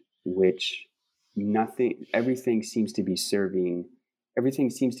environment which everything seems to be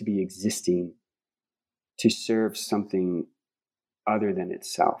existing to serve something other than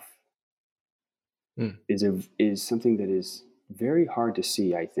itself, is something that is very hard to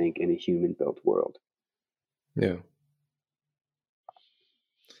see, I think, in a human-built world. Yeah.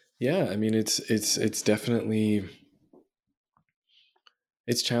 Yeah, I mean, it's definitely,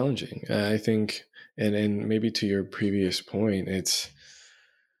 it's challenging. I think, and maybe to your previous point, it's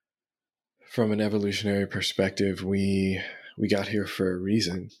from an evolutionary perspective, we got here for a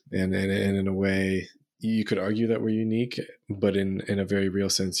reason, and in a way, you could argue that we're unique, but in a very real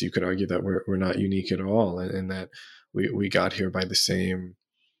sense, you could argue that we're not unique at all, and that we got here by the same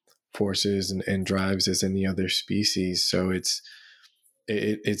forces and drives as any other species. So it's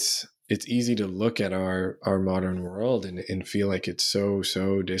easy to look at our modern world and feel like it's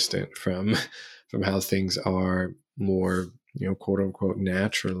so distant from how things are more, quote unquote,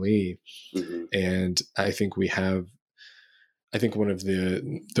 naturally. And I think one of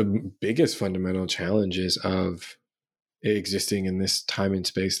the biggest fundamental challenges of existing in this time and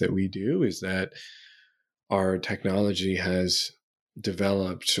space that we do is that our technology has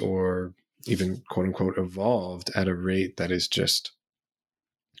developed or even, quote unquote, evolved at a rate that is just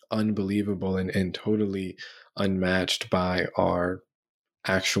unbelievable and totally unmatched by our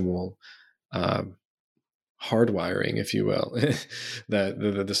actual hardwiring, if you will. That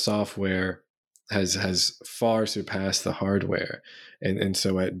the software has far surpassed the hardware, and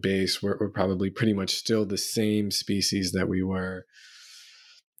so at base we're probably pretty much still the same species that we were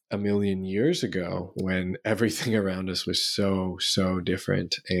a million years ago, when everything around us was so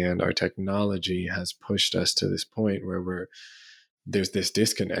different, and our technology has pushed us to this point where there's this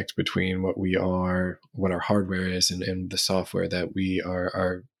disconnect between what our hardware is and the software that we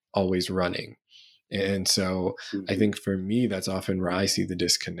are always running. And so I think for me, that's often where I see the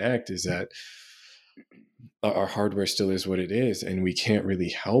disconnect, is that our hardware still is what it is, and we can't really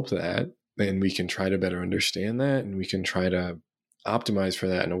help that. And we can try to better understand that, and we can try to optimize for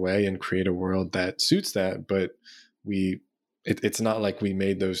that in a way and create a world that suits that. But it's not like we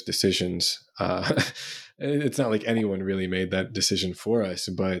made those decisions. It's not like anyone really made that decision for us,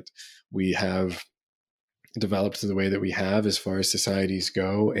 but we have developed the way that we have as far as societies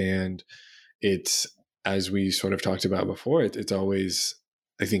go. And it's, as we sort of talked about before, it's always,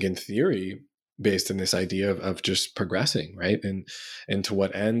 I think, in theory, based on this idea of just progressing, right? And to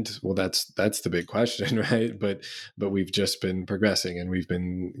what end? Well, that's the big question, right? But we've just been progressing, and we've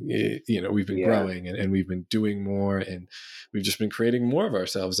been, we've been growing, and we've been doing more, and we've just been creating more of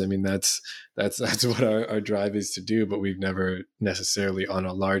ourselves. I mean, that's what our drive is to do. But we've never necessarily on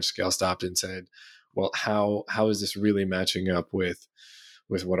a large scale stopped and said, well, how is this really matching up with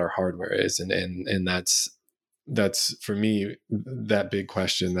what our hardware is? And that's for me that big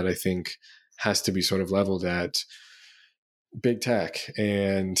question that I think has to be sort of leveled at big tech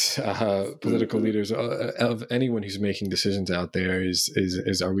and political leaders of anyone who's making decisions out there.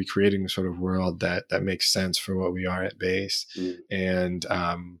 Is are we creating the sort of world that makes sense for what we are at base? And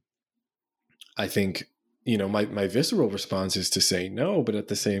I think, my visceral response is to say no, but at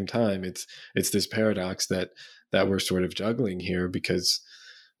the same time, it's this paradox that we're sort of juggling here, because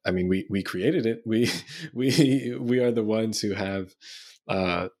I mean, we created it. We are the ones who have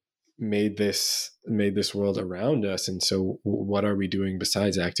made this world around us. And so what are we doing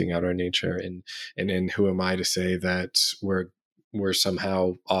besides acting out our nature? And who am I to say that we're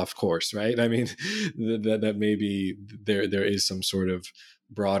somehow off course, right? I mean, that maybe there is some sort of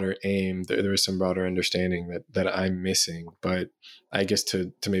broader aim, there is some broader understanding that I'm missing. But I guess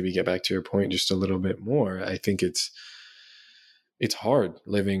to maybe get back to your point just a little bit more, I think it's hard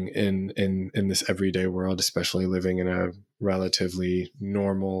living in this everyday world, especially living in a relatively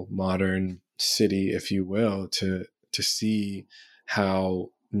normal, modern city, if you will, to see how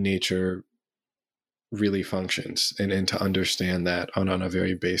nature really functions, and to understand that on a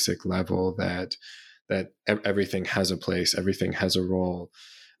very basic level, that everything has a place, everything has a role,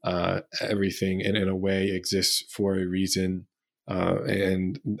 everything in a way exists for a reason.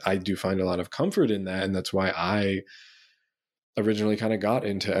 And I do find a lot of comfort in that. And that's why I originally kind of got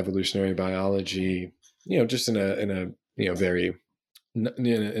into evolutionary biology, just in a very in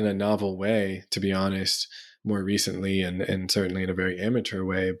a novel way, to be honest, more recently, and certainly in a very amateur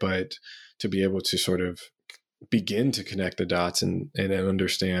way, but to be able to sort of begin to connect the dots and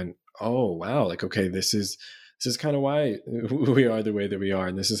understand, oh wow, like, okay, this is kind of why we are the way that we are,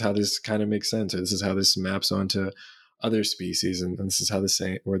 and this is how this kind of makes sense, or this is how this maps onto other species, and this is how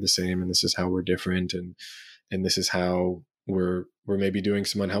we're the same, and this is how we're different, and this is how we're maybe doing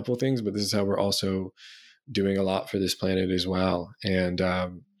some unhelpful things, but this is how we're also doing a lot for this planet as well. And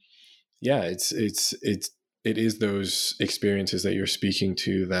it is those experiences that you're speaking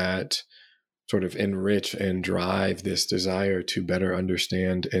to that sort of enrich and drive this desire to better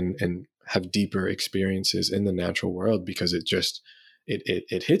understand and have deeper experiences in the natural world, because it just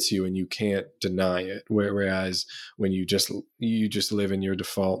it hits you and you can't deny it. Whereas when you just live in your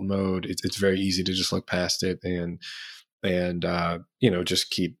default mode, it's very easy to just look past it and just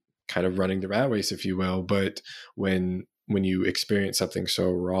keep kind of running the rat race, if you will. But when you experience something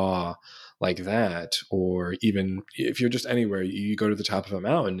so raw like that, or even if you're just anywhere, you go to the top of a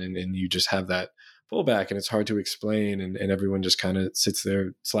mountain and you just have that pullback, and it's hard to explain, and everyone just kind of sits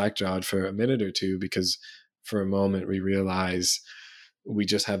there slack-jawed for a minute or two, because for a moment we realize we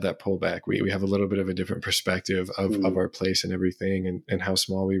just have that pullback. We have a little bit of a different perspective of our place and everything, and how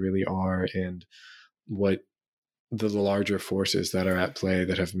small we really are, and what the larger forces that are at play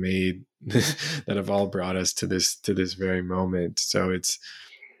that have made that have all brought us to this very moment. So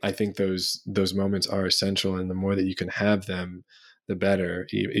I think those moments are essential, and the more that you can have them, the better.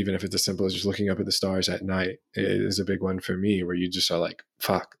 Even if it's as simple as just looking up at the stars at night, it is a big one for me, where you just are like,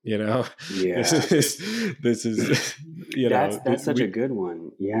 fuck, Yeah. this is that's such a good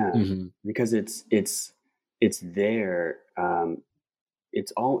one. Yeah. Mm-hmm. Because it's there.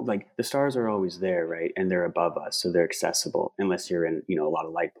 It's all like the stars are always there, right? And they're above us, so they're accessible, unless you're in, a lot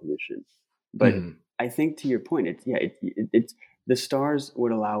of light pollution. But I think, to your point, it's the stars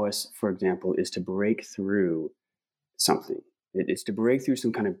would allow us, for example, is to break through something. It's to break through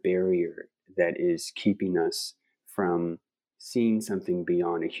some kind of barrier that is keeping us from seeing something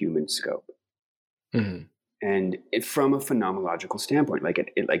beyond a human scope. And from a phenomenological standpoint,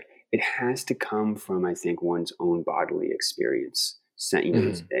 it has to come from, I think, one's own bodily experience.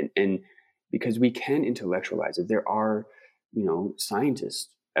 And because we can intellectualize it. There are, scientists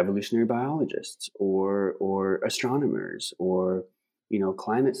evolutionary biologists or astronomers or,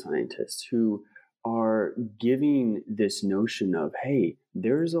 climate scientists who are giving this notion of, hey,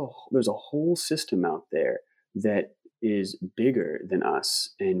 there's a whole system out there that is bigger than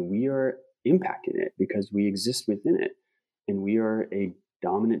us, and we are impacting it because we exist within it, and we are a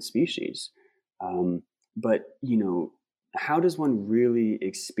dominant species. But how does one really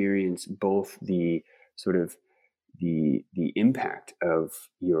experience both the sort of the impact of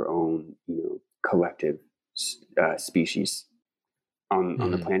your own collective species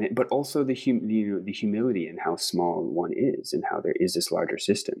on the planet, but also the humility and how small one is, and how there is this larger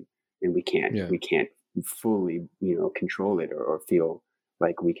system, and we can't fully control it or feel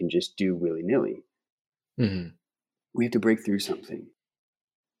like we can just do willy-nilly. We have to break through something.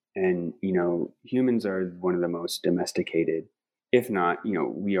 And humans are one of the most domesticated, if not,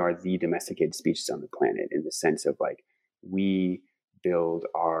 we are the domesticated species on the planet, in the sense of like, we build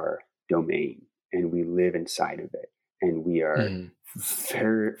our domain and we live inside of it, and we are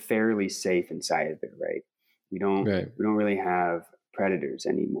fairly safe inside of it, right? We don't really have predators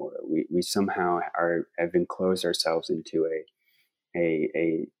anymore. We somehow have enclosed ourselves into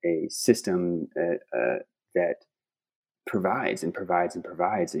a system that provides and provides and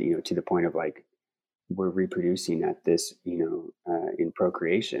provides, to the point of like, we're reproducing at this, in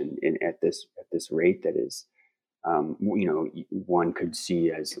procreation at this rate that is, one could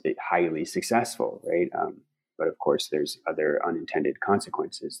see as highly successful, right? But of course, there's other unintended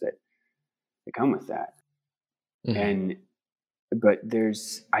consequences that come with that. But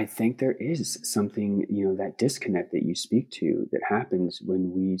I think there is something, that disconnect that you speak to that happens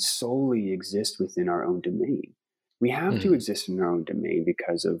when we solely exist within our own domain. We have to exist in our own domain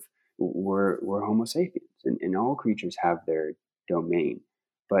because of we're Homo sapiens, and all creatures have their domain,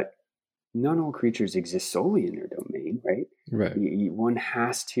 but not all creatures exist solely in their domain, right? Right. One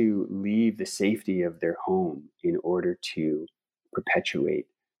has to leave the safety of their home in order to perpetuate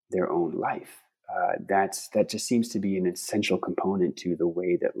their own life. That just seems to be an essential component to the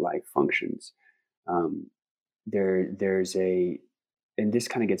way that life functions. And this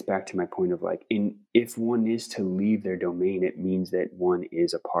kind of gets back to my point of like, if one is to leave their domain, it means that one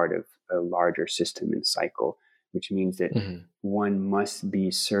is a part of a larger system and cycle, which means that one must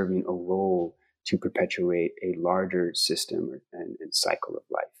be serving a role to perpetuate a larger system and cycle of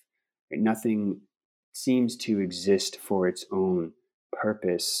life. And nothing seems to exist for its own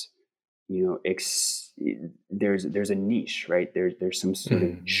purpose. There's a niche, right? There's some sort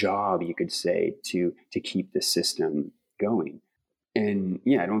of job, you could say, to keep the system going. And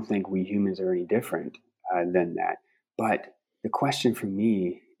I don't think we humans are any different than that. But the question for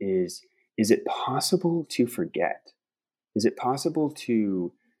me is it possible to forget? Is it possible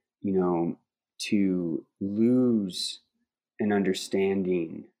to lose an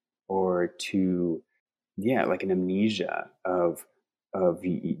understanding, or to, like an amnesia of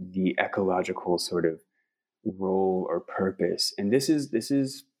the ecological sort of role or purpose? And this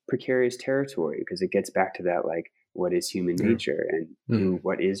is precarious territory, because it gets back to that, like, what is human nature, and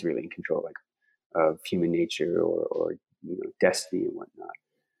what is really in control, like, of human nature or destiny and whatnot.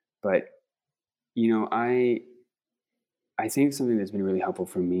 But I think something that's been really helpful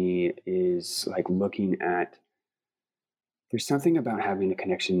for me is like looking at, there's something about having a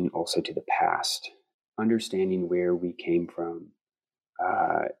connection also to the past, understanding where we came from,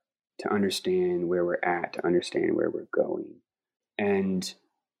 to understand where we're at, to understand where we're going. And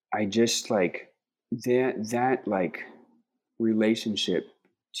I just like that like relationship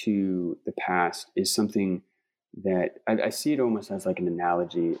to the past is something that I see it almost as like an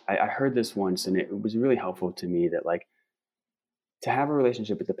analogy. I heard this once, and it was really helpful to me, that like, to have a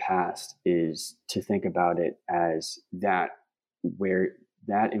relationship with the past is to think about it as that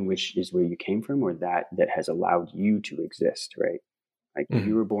in which is where you came from, or that has allowed you to exist, right? Like,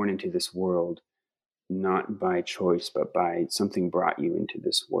 you were born into this world not by choice, but by something brought you into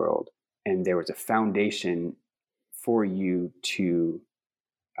this world, and there was a foundation for you to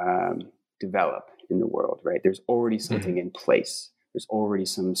develop in the world, right? There's already something in place. There's already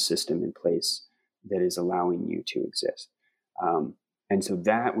some system in place that is allowing you to exist. And so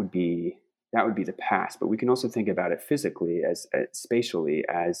that would be the past. But we can also think about it physically, as spatially,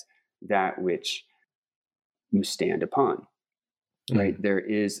 as that which you stand upon, right? There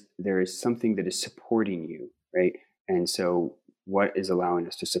is something that is supporting you, right? And so what is allowing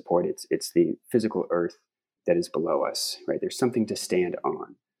us to support it? It's the physical earth that is below us, right? There's something to stand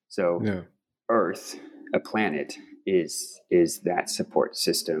on. So Earth, a planet, is that support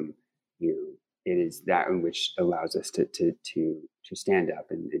system. It is that in which allows us to stand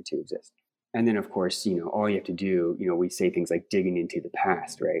up and to exist. And then, of course, all you have to do, we say things like digging into the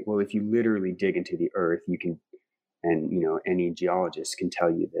past, right? Well, if you literally dig into the earth, you can, and, any geologist can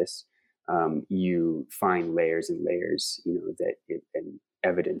tell you this, you find layers and layers, and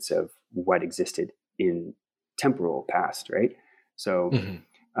evidence of what existed in temporal past, right? So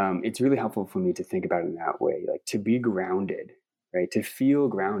it's really helpful for me to think about it in that way, like to be grounded, right? To feel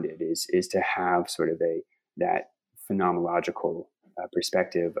grounded is to have sort of that phenomenological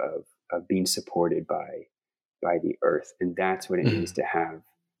perspective of being supported by the earth, and that's what it means to have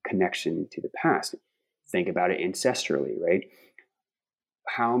connection to the past. Think about it ancestrally, right?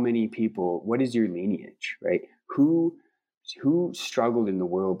 How many people? What is your lineage, right? Who struggled in the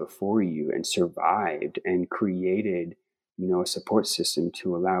world before you and survived and created, a support system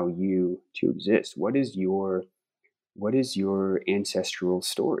to allow you to exist? What is your ancestral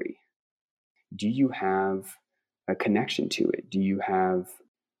story? Do you have a connection to it? Do you have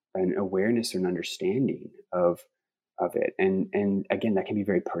an awareness or an understanding of it? And again, that can be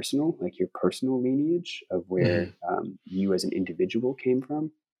very personal, like your personal lineage of where you as an individual came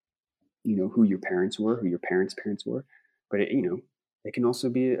from, who your parents were, who your parents' parents were. But it can also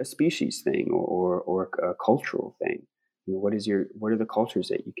be a species thing or a cultural thing. What are the cultures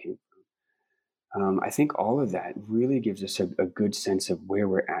that you came from? I think all of that really gives us a good sense of where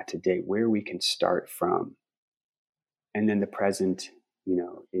we're at today, where we can start from. And then the present,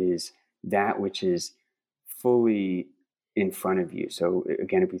 is that which is fully in front of you. So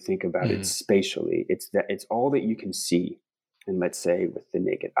again, if we think about it spatially, it's all that you can see. And let's say with the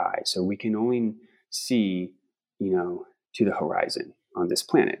naked eye. So we can only see, to the horizon on this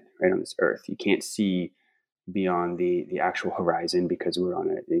planet, right, on this earth. You can't see beyond the actual horizon because we're on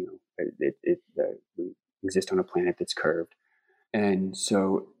we exist on a planet that's curved. And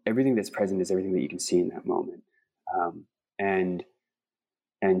so everything that's present is everything that you can see in that moment.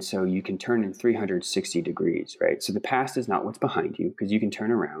 And so you can turn in 360 degrees, right? So the past is not what's behind you, because you can turn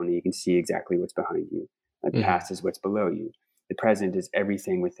around and you can see exactly what's behind you. The past is what's below you. The present is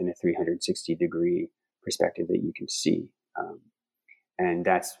everything within a 360 degree perspective that you can see. And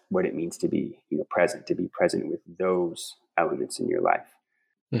that's what it means to be, present, to be present with those elements in your life.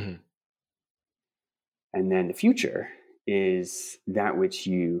 And then the future is that which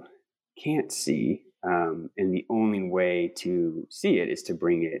you can't see. And the only way to see it is to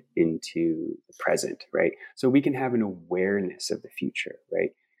bring it into the present, right? So we can have an awareness of the future,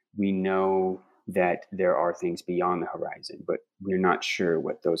 right? We know that there are things beyond the horizon, but we're not sure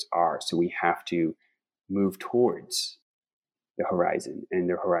what those are. So we have to move towards the horizon, and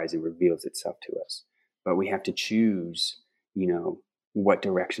the horizon reveals itself to us. But we have to choose, what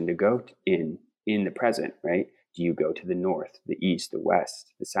direction to go in the present, right? Do you go to the north, the east, the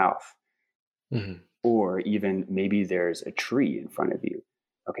west, the south? Or even maybe there's a tree in front of you.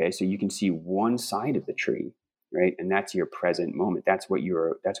 Okay, so you can see one side of the tree, right? And that's your present moment. That's what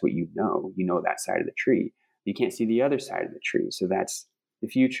you know. You know that side of the tree. You can't see the other side of the tree. So that's the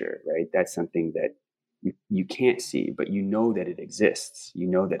future, right? That's something that you can't see, but you know that it exists. You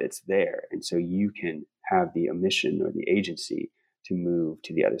know that it's there. And so you can have the omission or the agency to move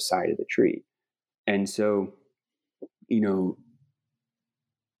to the other side of the tree. And so,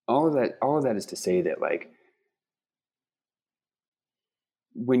 all of that is to say that, like,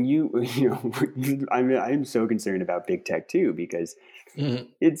 when I'm so concerned about big tech too, because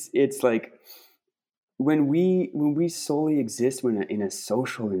it's like when we solely exist in a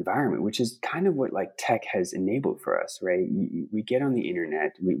social environment, which is kind of what like tech has enabled for us, right? We get on the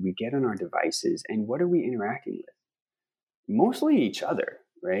internet, we get on our devices, and what are we interacting with? Mostly each other,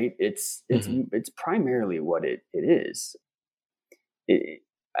 right? It's primarily what it is.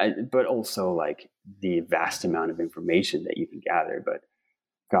 But also like the vast amount of information that you can gather. But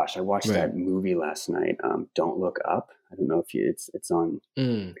gosh, I watched that movie last night. Don't Look Up. I don't know if it's on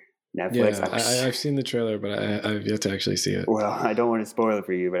Netflix. Yeah, I've seen the trailer, but I've yet to actually see it. Well, I don't want to spoil it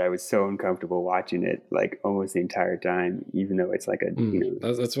for you, but I was so uncomfortable watching it, like almost the entire time, even though it's like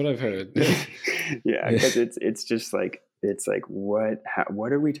that's what I've heard. Yeah, because it's just like, it's like,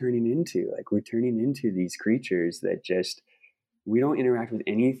 what are we turning into? Like, we're turning into these creatures that just, we don't interact with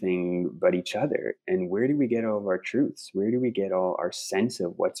anything but each other. And where do we get all of our truths? Where do we get all our sense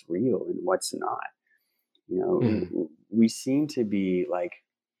of what's real and what's not? We seem to be like,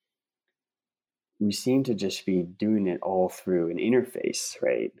 we seem to just be doing it all through an interface,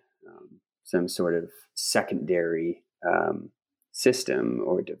 right? Some sort of secondary system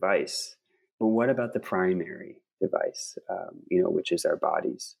or device. But what about the primary device, which is our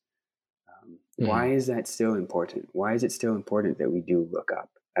bodies? Why is that still important? Why is it still important that we do look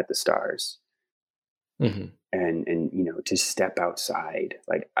up at the stars? and to step outside.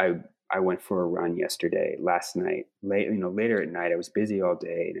 Like I went for a run yesterday, last night, later at night. I was busy all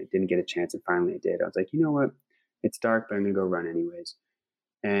day and I didn't get a chance, and finally I did. I was like, you know what? It's dark, but I'm gonna go run anyways.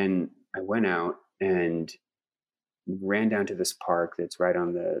 And I went out and ran down to this park that's right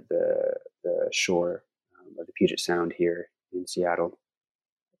on the shore of the Puget Sound here in Seattle.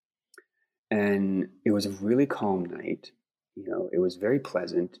 And it was a really calm night. It was very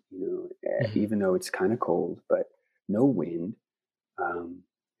pleasant, even though it's kind of cold, but no wind.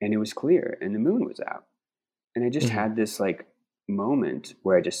 And it was clear and the moon was out. And I just had this like moment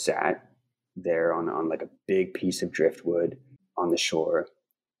where I just sat there on like a big piece of driftwood on the shore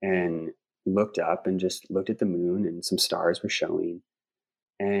and looked up and just looked at the moon, and some stars were showing.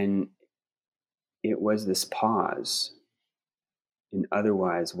 And it was this pause in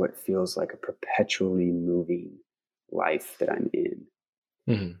otherwise what feels like a perpetually moving life that I'm in.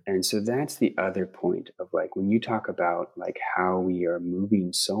 And so that's the other point of like, when you talk about like how we are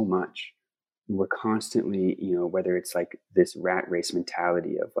moving so much, we're constantly, whether it's like this rat race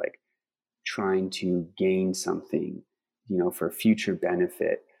mentality of like trying to gain something, for future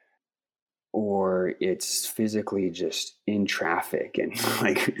benefit, or it's physically just in traffic and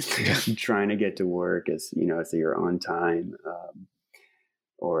like trying to get to work as, so you're on time,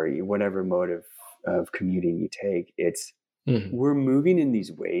 or whatever mode of commuting you take. It's, we're moving in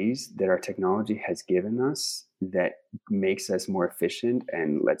these ways that our technology has given us that makes us more efficient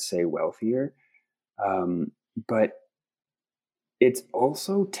and, let's say, wealthier. But it's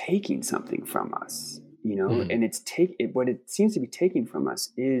also taking something from us, and what it seems to be taking from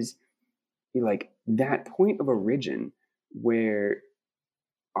us is like that point of origin where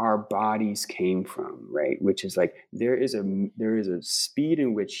our bodies came from, right? Which is like, there is a speed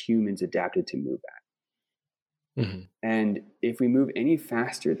in which humans adapted to move at. And if we move any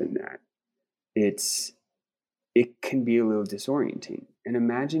faster than that, it can be a little disorienting. And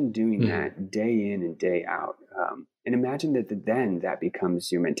imagine doing that day in and day out. And imagine that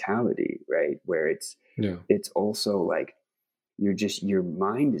becomes your mentality, right? Where it's also like your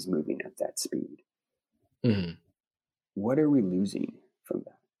mind is moving at that speed. What are we losing from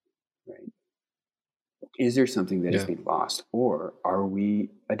that, right? Is there something that is being lost, or are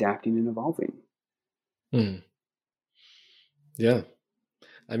we adapting and evolving? Yeah.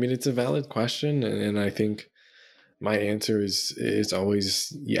 I mean, it's a valid question, and I think my answer is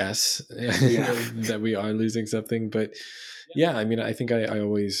always yes, that we are losing something. But yeah, I mean, I think I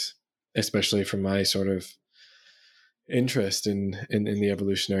always, especially from my sort of interest in the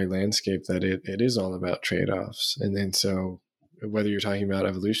evolutionary landscape, that it is all about trade-offs. And so whether you're talking about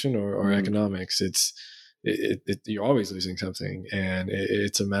evolution or economics, you're always losing something, and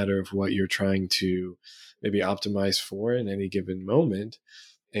it's a matter of what you're trying to maybe optimize for in any given moment.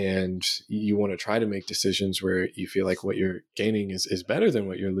 And you want to try to make decisions where you feel like what you're gaining is better than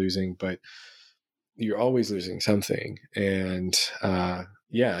what you're losing, but you're always losing something. And I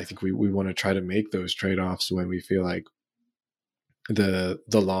think we want to try to make those trade-offs when we feel like the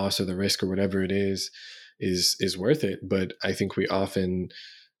loss or the risk or whatever it is worth it. But I think we often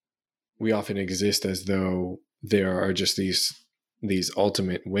exist as though there are just these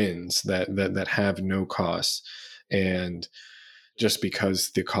ultimate wins that have no costs, and just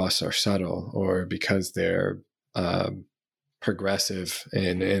because the costs are subtle, or because they're progressive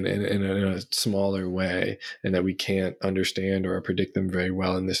in a smaller way, and that we can't understand or predict them very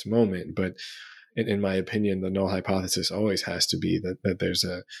well in this moment. But in my opinion, the null hypothesis always has to be that there's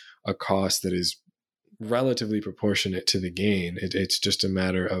a cost that is relatively proportionate to the gain. It's just a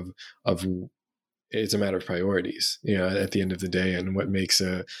matter of it's a matter of priorities, at the end of the day. And what makes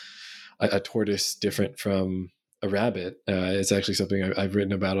a tortoise different from a rabbit is actually something I've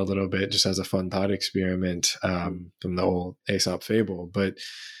written about a little bit, just as a fun thought experiment from the old Aesop fable. But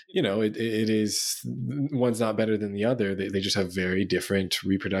it is, one's not better than the other. They just have very different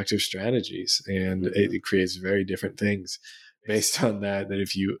reproductive strategies, and it creates very different things based on that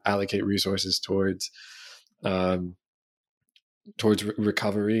if you allocate resources towards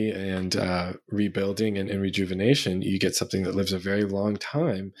recovery and rebuilding and rejuvenation, you get something that lives a very long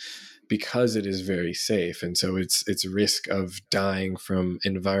time because it is very safe. And so its risk of dying from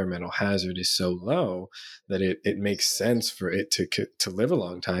environmental hazard is so low that it makes sense for it to live a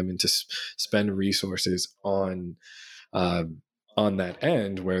long time and to spend resources on that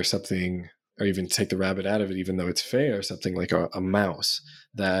end, where something, or even take the rabbit out of it, even though it's fair, something like a mouse,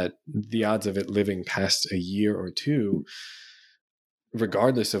 that the odds of it living past a year or two,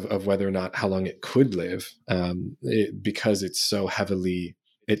 regardless of whether or not how long it could live, because it's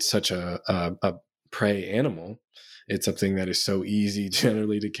such a prey animal, it's something that is so easy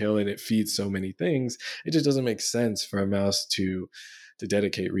generally to kill, and it feeds so many things. It just doesn't make sense for a mouse to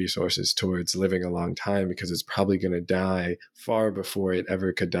dedicate resources towards living a long time, because it's probably going to die far before it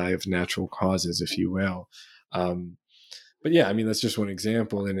ever could die of natural causes, if you will. But yeah, I mean, that's just one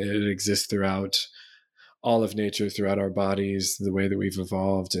example, and it exists throughout all of nature, throughout our bodies, the way that we've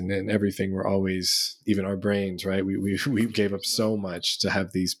evolved, and everything. We're always, even our brains, right? We gave up so much to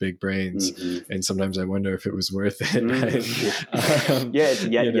have these big brains, and sometimes I wonder if it was worth it. Right? Yeah, it's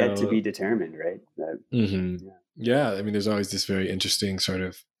yet to be determined, right? Yeah, I mean, there's always this very interesting sort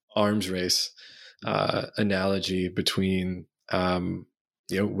of arms race analogy between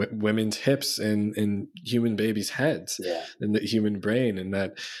women's hips and human babies' heads, and the human brain, and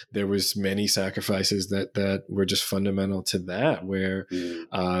that there was many sacrifices that were just fundamental to that, where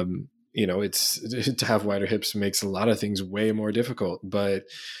it's to have wider hips makes a lot of things way more difficult, but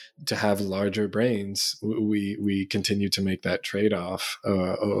to have larger brains, we continue to make that trade-off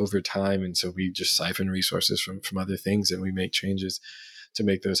over time, and so we just siphon resources from other things, and we make changes to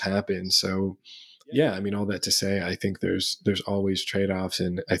make those happen. So yeah, I mean, all that to say, I think there's always trade-offs.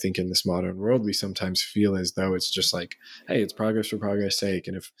 And I think in this modern world, we sometimes feel as though it's just like, hey, it's progress for progress sake.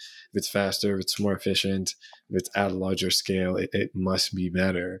 And if it's faster, if it's more efficient, if it's at a larger scale, it must be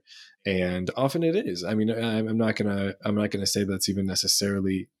better. And often it is. I mean, I'm not gonna say that's even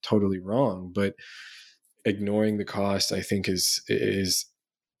necessarily totally wrong, but ignoring the cost, I think, is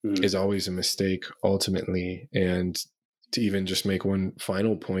always a mistake ultimately. And to even just make one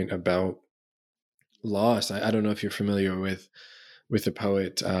final point about loss, I don't know if you're familiar with the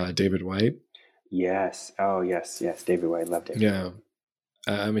poet David Whyte. Yes. Oh, yes. David Whyte. Love David. Yeah,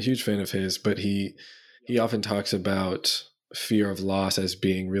 I'm a huge fan of his, but he often talks about fear of loss as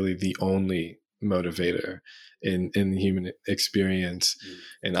being really the only motivator in the human experience.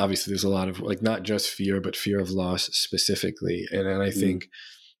 And obviously, there's a lot of, like, not just fear, but fear of loss specifically. And I think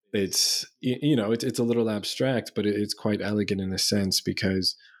it's it's a little abstract, but it's quite elegant in a sense,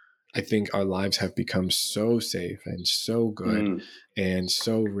 because I think our lives have become so safe and so good and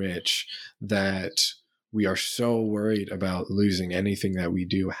so rich that we are so worried about losing anything that we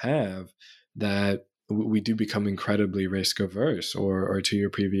do have, that we do become incredibly risk averse, or to your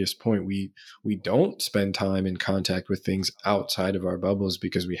previous point, we don't spend time in contact with things outside of our bubbles,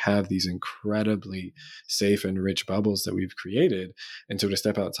 because we have these incredibly safe and rich bubbles that we've created. And so to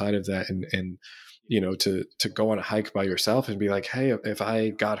step outside of that and to go on a hike by yourself and be like, hey, if I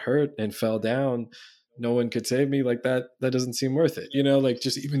got hurt and fell down, no one could save me, like that doesn't seem worth it. Like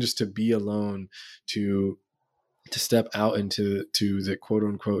just to be alone, to step out into the quote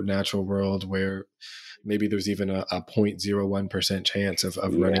unquote natural world, where maybe there's even a 0.01% chance of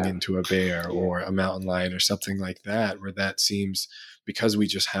running into a bear or a mountain lion or something like that, where that seems, because we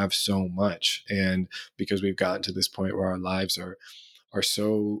just have so much, and because we've gotten to this point where our lives are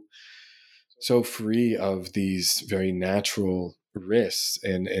so free of these very natural risks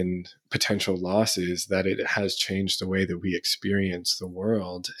and potential losses, that it has changed the way that we experience the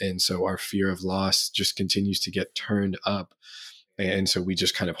world. And so our fear of loss just continues to get turned up. And so we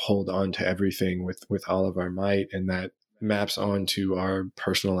just kind of hold on to everything with all of our might, and that maps onto our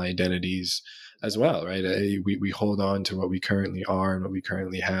personal identities as well, right? We hold on to what we currently are and what we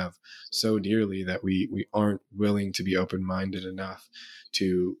currently have so dearly, that we aren't willing to be open-minded enough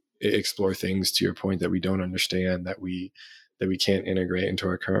to explore things, to your point, that we don't understand, that we can't integrate into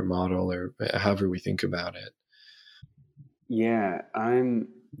our current model, or however we think about it. Yeah, I'm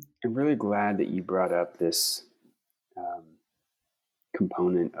really glad that you brought up this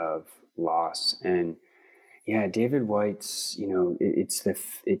component of loss. And yeah, David Whyte's, it's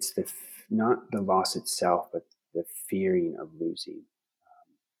not the loss itself, but the fearing of losing.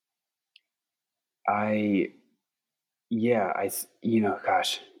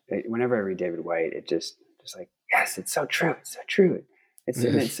 Whenever I read David Whyte, it just like, yes, it's so true. It's so true.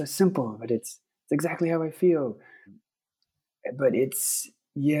 It's so simple, but it's exactly how I feel. But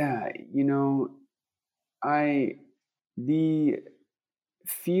the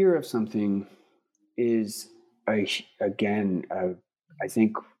fear of something is, I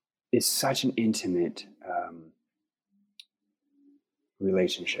think, is such an intimate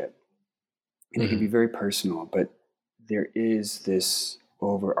relationship. And it can be very personal, but there is this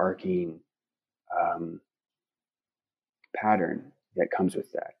overarching pattern that comes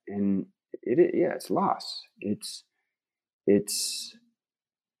with that. And it's loss. It's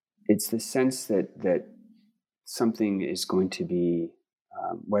the sense that something is going to be,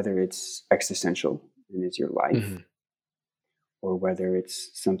 whether it's existential and is your life, or whether it's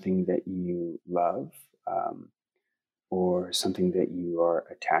something that you love, or something that you are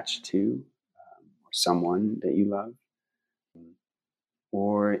attached to, or someone that you love.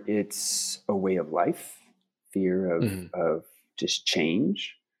 or it's a way of life, fear of just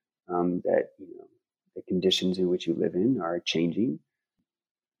change, that, the conditions in which you live in are changing,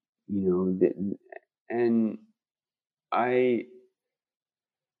 and I,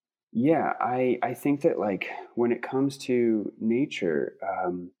 yeah, I think that, like, when it comes to nature,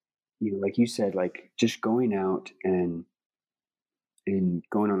 like you said, like just going out and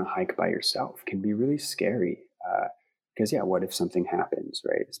going on a hike by yourself can be really scary. Because yeah, what if something happens,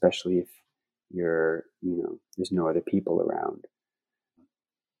 right? Especially if there's no other people around,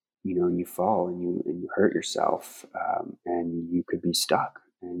 and you fall and you hurt yourself, and you could be stuck,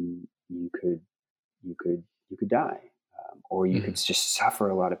 and you could die, or you could just suffer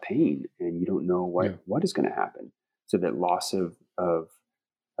a lot of pain, and you don't know Yeah. what is going to happen. So that loss of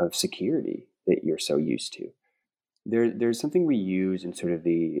security that you're so used to. There's something we use in sort of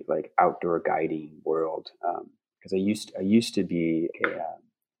the like outdoor guiding world, because I used to be a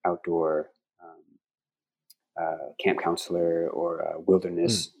outdoor camp counselor or a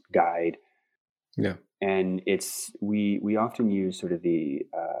wilderness guide, Yeah. and we often use sort of the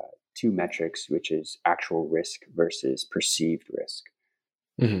two metrics, which is actual risk versus perceived risk.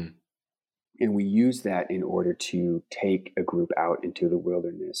 hmm And we use that in order to take a group out into the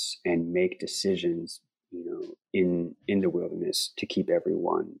wilderness and make decisions, in the wilderness to keep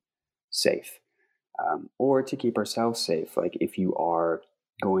everyone safe, or to keep ourselves safe. Like if you are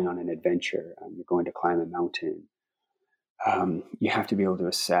going on an adventure, you're going to climb a mountain, you have to be able to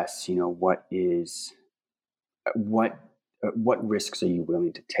assess, what risks are you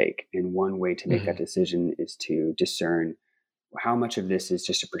willing to take? And one way to make that decision is to discern how much of this is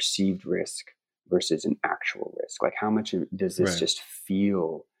just a perceived risk versus an actual risk. Like how much does this Right. just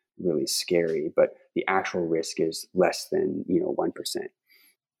feel really scary, but the actual risk is less than 1%.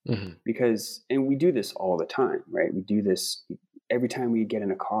 hmm Because, and we do this all the time, right? We do this every time we get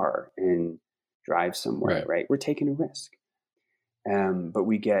in a car and drive somewhere, Right. right? We're taking a risk, but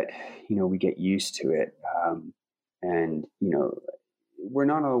we get used to it, and we're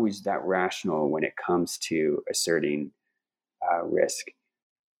not always that rational when it comes to asserting risk.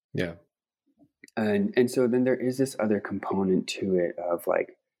 Yeah. And so then there is this other component to it of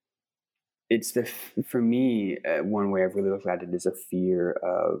like, it's for me, one way I've really looked at it is a fear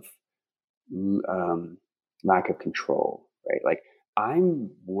of lack of control, right? Like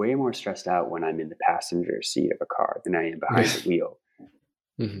I'm way more stressed out when I'm in the passenger seat of a car than I am behind the wheel.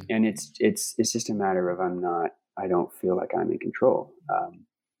 hmm And it's just a matter of I don't feel like I'm in control.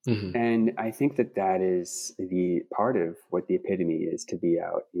 hmm And I think that is the part of what the epitome is, to be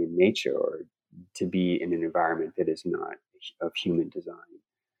out in nature or to be in an environment that is not of human design.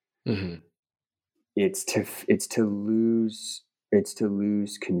 hmm It's to lose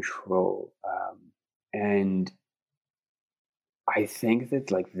control, and I think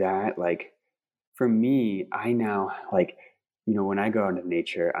that like for me, I now like when I go into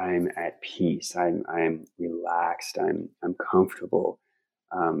nature, I'm at peace. I'm relaxed. I'm comfortable.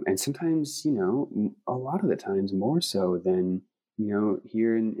 And sometimes, a lot of the times more so than,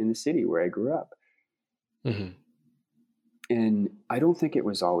 here in the city where I grew up. hmm And I don't think it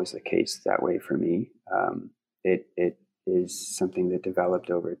was always the case that way for me. It is something that developed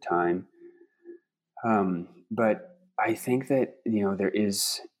over time. But I think that, there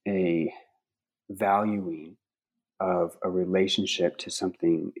is a valuing of a relationship to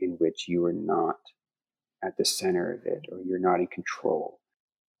something in which you are not at the center of it, or you're not in control,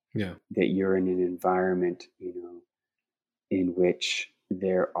 Yeah. that you're in an environment, in which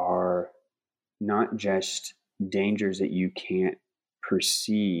there are not just dangers that you can't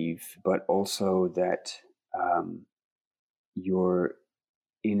perceive, but also that you're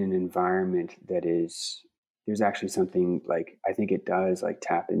in an environment that is, there's actually something like, I think it does like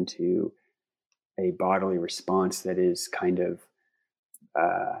tap into a bodily response that is kind of,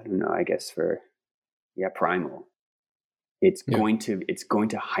 I don't know, I guess primal. It's Yeah. going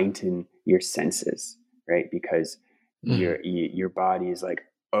to heighten your senses, right? Because your body is like,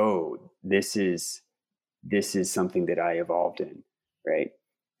 oh, this is something that I evolved in, right?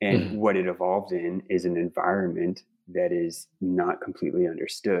 And hmm what it evolved in is an environment that is not completely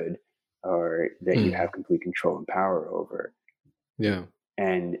understood, or that you hmm have complete control and power over. Yeah.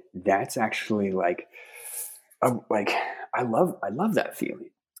 And that's actually like I love that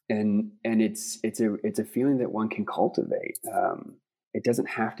feeling, and it's a feeling that one can cultivate. It doesn't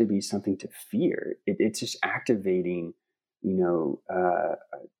have to be something to fear. It's just activating,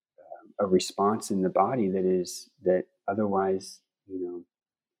 a response in the body that otherwise,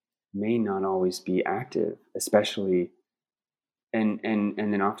 may not always be active, especially and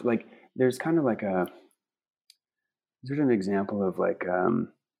then often, like there's kind of like sort of an example of like,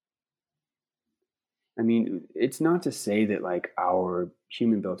 I mean, it's not to say that like our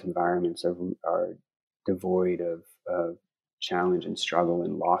human built environments are devoid of challenge and struggle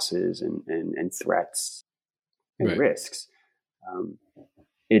and losses and threats and Right. risks. Um,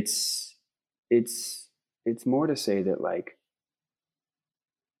 it's it's it's more to say that like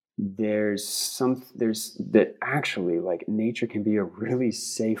there's that actually like nature can be a really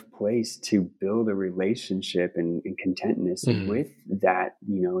safe place to build a relationship and contentness Hmm. with that,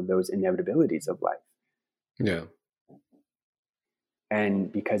 those inevitabilities of life. Yeah.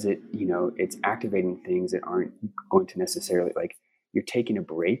 And because it's activating things that aren't going to necessarily like, you're taking a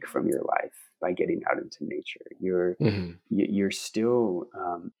break from your life by getting out into nature. Hmm. You're still,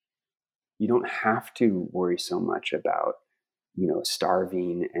 you don't have to worry so much about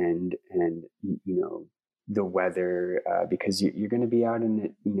starving and the weather, because you're going to be out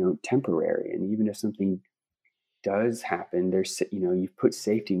in it, temporary. And even if something does happen, there's, you've put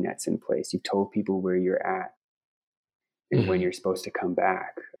safety nets in place. You've told people where you're at and when Hmm. you're supposed to come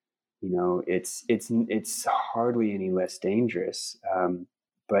back. It's hardly any less dangerous,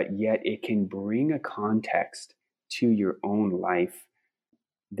 but yet it can bring a context to your own life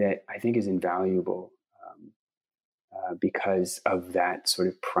that I think is invaluable, because of that sort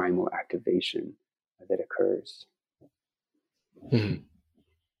of primal activation that occurs. Hmm.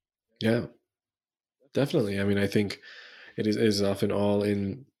 Yeah, definitely. I mean, I think it is often all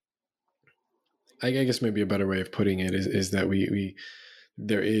in. I guess maybe a better way of putting it is that we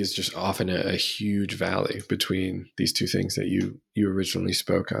there is just often a huge valley between these two things that you originally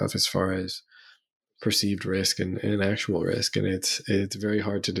spoke of, as far as perceived risk and actual risk, and it's very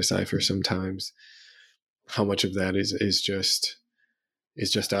hard to decipher sometimes how much of that is just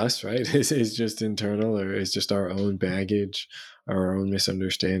us, right? Is just internal, or is just our own baggage, our own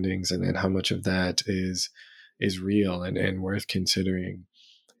misunderstandings, and how much of that is real and worth considering.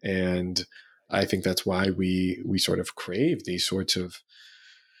 And I think that's why we sort of crave these sorts of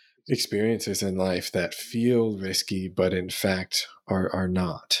experiences in life that feel risky, but in fact are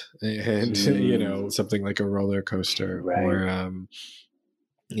not. And Mm, something like a roller coaster, right. or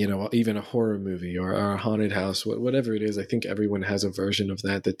even a horror movie, or a haunted house, whatever it is. I think everyone has a version of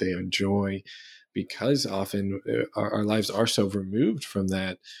that they enjoy, because often our lives are so removed from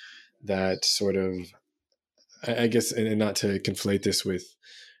that sort of, I guess, and not to conflate this with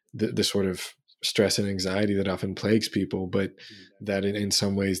the sort of stress and anxiety that often plagues people, but that in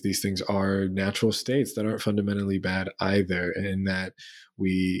some ways these things are natural states that aren't fundamentally bad either, and that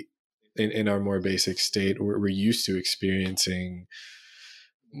we in our more basic state, we're used to experiencing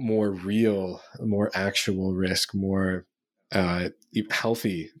more real, more actual risk, more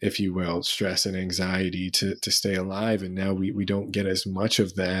healthy, if you will, stress and anxiety to stay alive. And now we don't get as much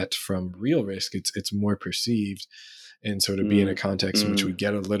of that from real risk. It's more perceived. And so to be in a Mm, context in which we mm,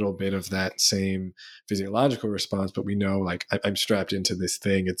 get a little bit of that same physiological response, but we know, like, I'm strapped into this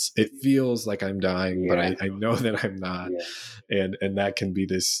thing. It feels like I'm dying, but yeah, I know that I'm not. yeah, And that can be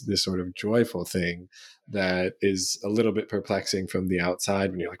this sort of joyful thing that is a little bit perplexing from the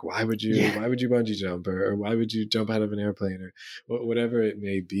outside, when you're like, yeah, why would you bungee jump, or why would you jump out of an airplane, or whatever it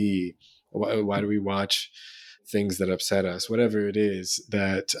may be. Why do we watch things that upset us, whatever it is,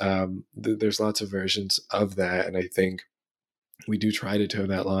 that there's lots of versions of that. And I think we do try to toe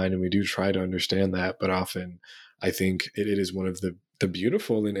that line, and we do try to understand that, but often I think it is one of the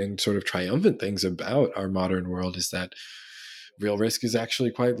beautiful and sort of triumphant things about our modern world, is that real risk is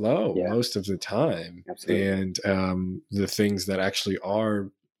actually quite low yeah, most of the time. absolutely. And the things that actually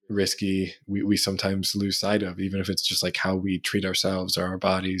are risky, we sometimes lose sight of, even if it's just like how we treat ourselves or our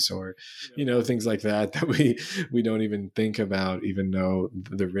bodies, or things like that we don't even think about, even though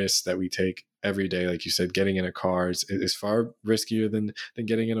the risks that we take every day, like you said, getting in a car is far riskier than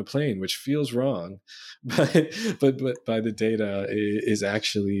getting in a plane, which feels wrong, but but by the data is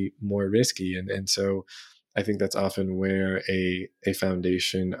actually more risky. And so I think that's often where a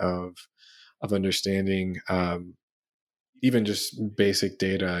foundation of understanding, even just basic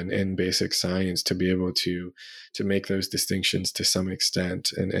data and basic science, to be able to make those distinctions to some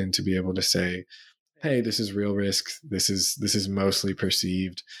extent, and to be able to say, hey, this is real risk. This is mostly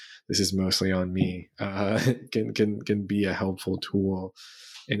perceived. This is mostly on me. Can be a helpful tool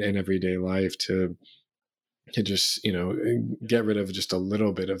in everyday life to just get rid of just a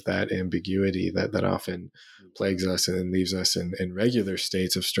little bit of that ambiguity that often plagues us and leaves us in regular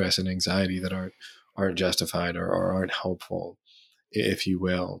states of stress and anxiety that aren't justified, or aren't helpful, if you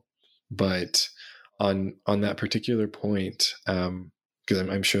will. But on that particular point, because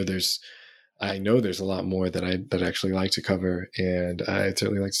I'm sure there's I know there's a lot more that I actually like to cover, and I'd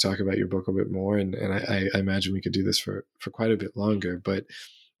certainly like to talk about your book a bit more. And I imagine we could do this for quite a bit longer, but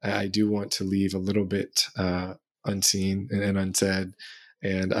I do want to leave a little bit unseen and unsaid.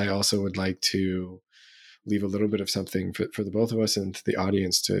 And I also would like to leave a little bit of something for the both of us and the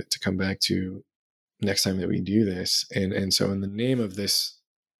audience to come back to next time that we do this. And so in the name of this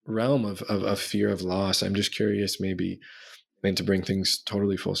realm of fear of loss, I'm just curious, maybe, and to bring things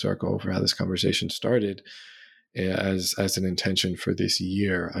totally full circle for how this conversation started, as an intention for this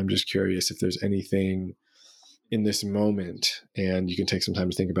year, I'm just curious if there's anything in this moment, and you can take some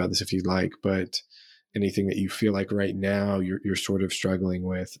time to think about this if you'd like, but anything that you feel like right now you're sort of struggling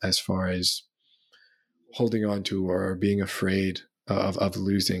with as far as holding on to or being afraid of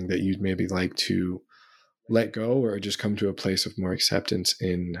losing, that you'd maybe like to let go or just come to a place of more acceptance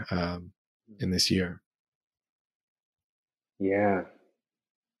in this year. Yeah.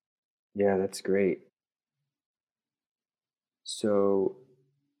 Yeah, that's great. So,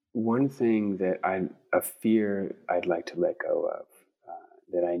 one thing that a fear I'd like to let go of,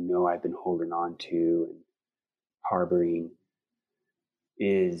 that I know I've been holding on to and harboring,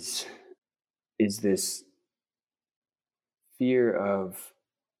 is this fear of,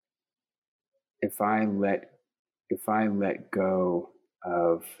 if I let go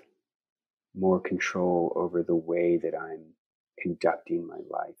of more control over the way that I'm conducting my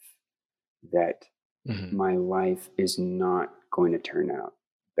life, that Mm-hmm. my life is not going to turn out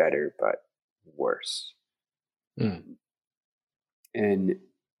better, but worse. Mm. And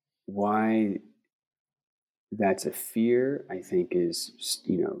why that's a fear, I think, is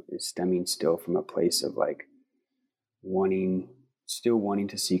stemming still from a place of like still wanting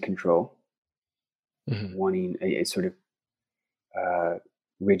to see control, Mm-hmm. wanting a sort of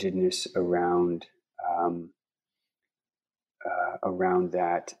rigidness um, around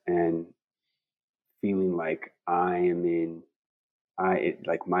that, and feeling like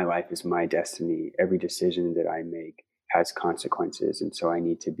like my life is my destiny. Every decision that I make has consequences, and so I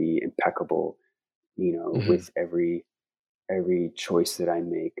need to be impeccable, Mm-hmm. with every choice that I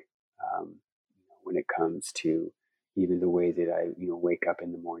make. When it comes to even the way that I, wake up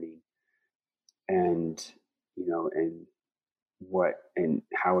in the morning, and and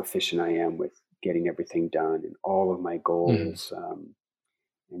how efficient I am with getting everything done, and all of my Mm-hmm. goals,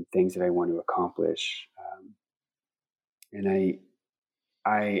 and things that I want to accomplish. And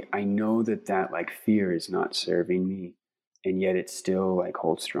I know that like fear is not serving me, and yet it still like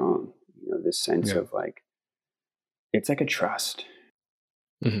holds strong. This sense Yeah. of like, it's like a trust.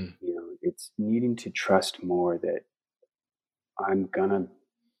 Mm-hmm. It's needing to trust more that I'm gonna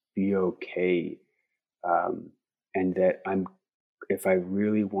be okay, um, and that if I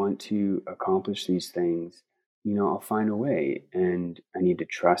really want to accomplish these things, I'll find a way. And I need to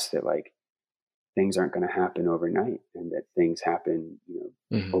trust that like things aren't going to happen overnight, and that things happen,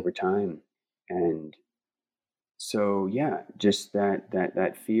 Mm-hmm. over time. And so, yeah, just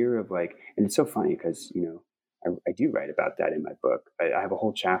that fear of like, and it's so funny because, I do write about that in my book. I have a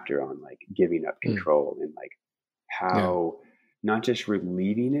whole chapter on like giving up Mm. control, and like Yeah. how not just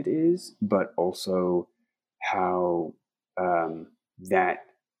relieving it is, but also how that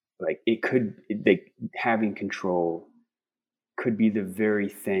like having control could be the very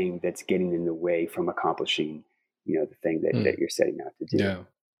thing that's getting in the way from accomplishing, the thing that Mm. you're setting out to do. Yeah.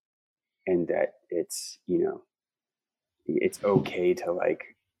 And that it's okay to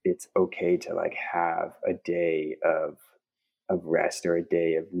like have a day of rest, or a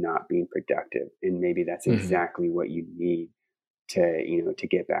day of not being productive, and maybe that's Mm-hmm. exactly what you need to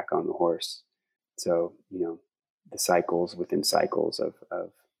get back on the horse. So, the cycles within cycles of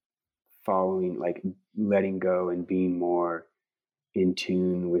following, like letting go and being more in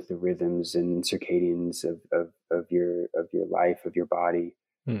tune with the rhythms and circadians of your life, of your body,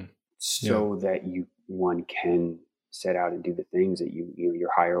 Mm. Yeah. so that one can set out and do the things that your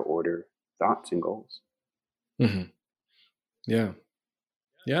higher order thoughts and goals. Mm-hmm. Yeah.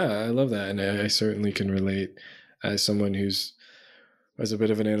 Yeah. I love that. And I certainly can relate as someone who's has a bit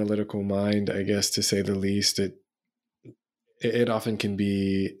of an analytical mind, I guess, to say the least. It often can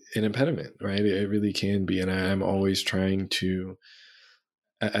be an impediment, right? It really can be. And I'm always trying to,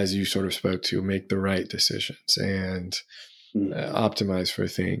 as you sort of spoke to, make the right decisions and Hmm. optimize for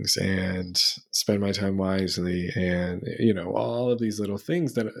things and spend my time wisely. And, all of these little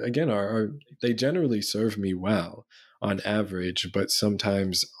things that, again, they generally serve me well on average, but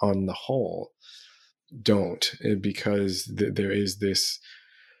sometimes on the whole don't, because there is this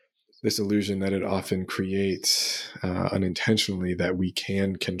illusion that it often creates unintentionally, that we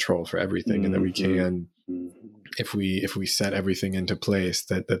can control for everything and that we Hmm. can Hmm. if we set everything into place,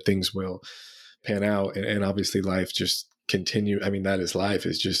 that things will pan out. And obviously life just continue. I mean, that is life,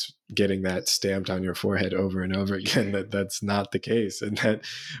 is just getting that stamped on your forehead over and over again, that's not the case, and that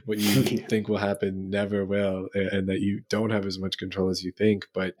what you think will happen never will, and that you don't have as much control as you think.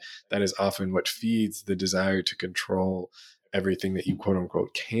 But that is often what feeds the desire to control everything that you quote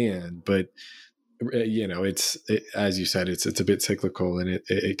unquote can. But as you said, it's a bit cyclical, and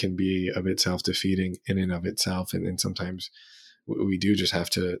it can be a bit self-defeating in and of itself. And sometimes we do just have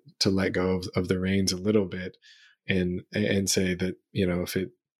to let go of the reins a little bit, and say that,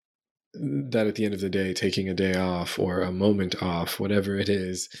 that at the end of the day, taking a day off or a moment off, whatever it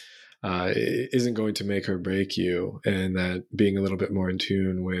is, isn't going to make or break you. And that being a little bit more in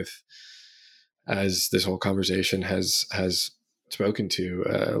tune with, as this whole conversation has spoken to,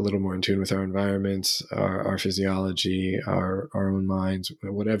 a little more in tune with our environments, our physiology, our own minds,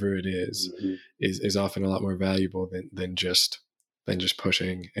 whatever it is, mm-hmm. is often a lot more valuable than just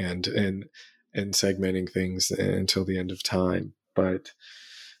pushing and segmenting things until the end of time. But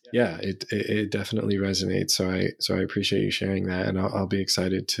yeah, it definitely resonates. So I appreciate you sharing that, and I'll be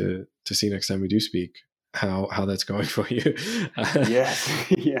excited to see next time we do speak how that's going for you. Yes,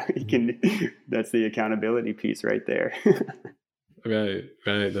 yeah, you can. That's the accountability piece right there. Right.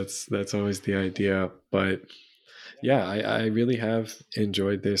 That's always the idea. But yeah, I really have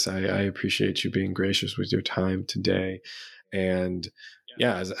enjoyed this. I appreciate you being gracious with your time today. And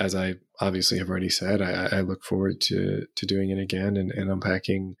yeah, as I obviously have already said, I look forward to doing it again and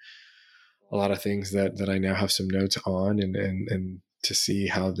unpacking a lot of things that I now have some notes on, and to see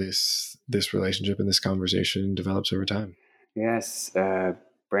how this relationship and this conversation develops over time. Yes,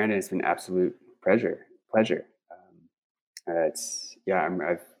 Brandon, it's been absolute pleasure.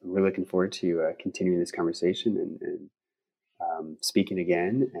 I'm really looking forward to continuing this conversation and speaking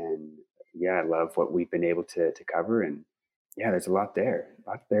again. And yeah, I love what we've been able to cover. And yeah, there's a lot there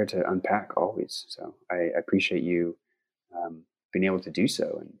to unpack always. So I appreciate you being able to do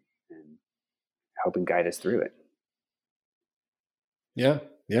so and helping guide us through it. Yeah,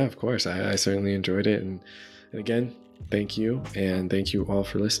 of course. I certainly enjoyed it. And again, thank you. And thank you all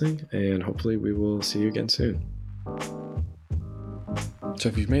for listening. And hopefully we will see you again soon. So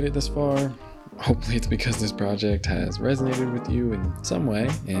if you've made it this far, hopefully it's because this project has resonated with you in some way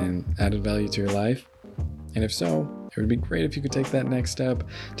and added value to your life. And if so, it would be great if you could take that next step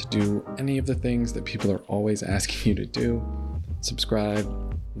to do any of the things that people are always asking you to do. Subscribe,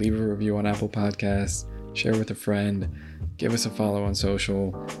 leave a review on Apple Podcasts, share with a friend, give us a follow on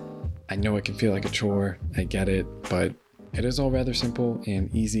social. I know it can feel like a chore, I get it, but it is all rather simple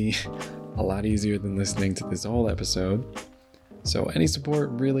and easy, a lot easier than listening to this whole episode. So any support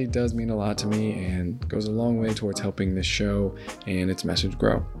really does mean a lot to me and goes a long way towards helping this show and its message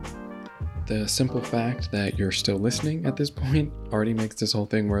grow. The simple fact that you're still listening at this point already makes this whole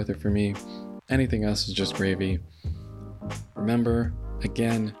thing worth it for me. Anything else is just gravy. Remember,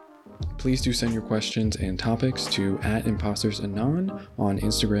 again, please do send your questions and topics to @ImpostersAnon on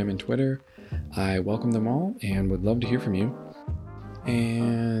Instagram and Twitter. I welcome them all and would love to hear from you.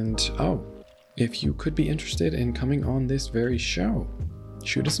 And if you could be interested in coming on this very show,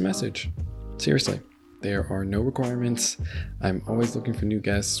 shoot us a message. Seriously, there are no requirements. I'm always looking for new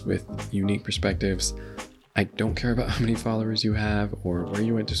guests with unique perspectives. I don't care about how many followers you have or where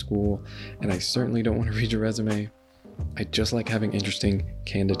you went to school, and I certainly don't want to read your resume. I just like having interesting,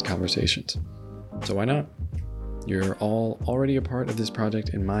 candid conversations. So why not? You're all already a part of this project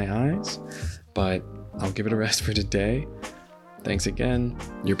in my eyes, but I'll give it a rest for today. Thanks again.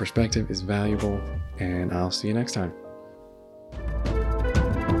 Your perspective is valuable, and I'll see you next time.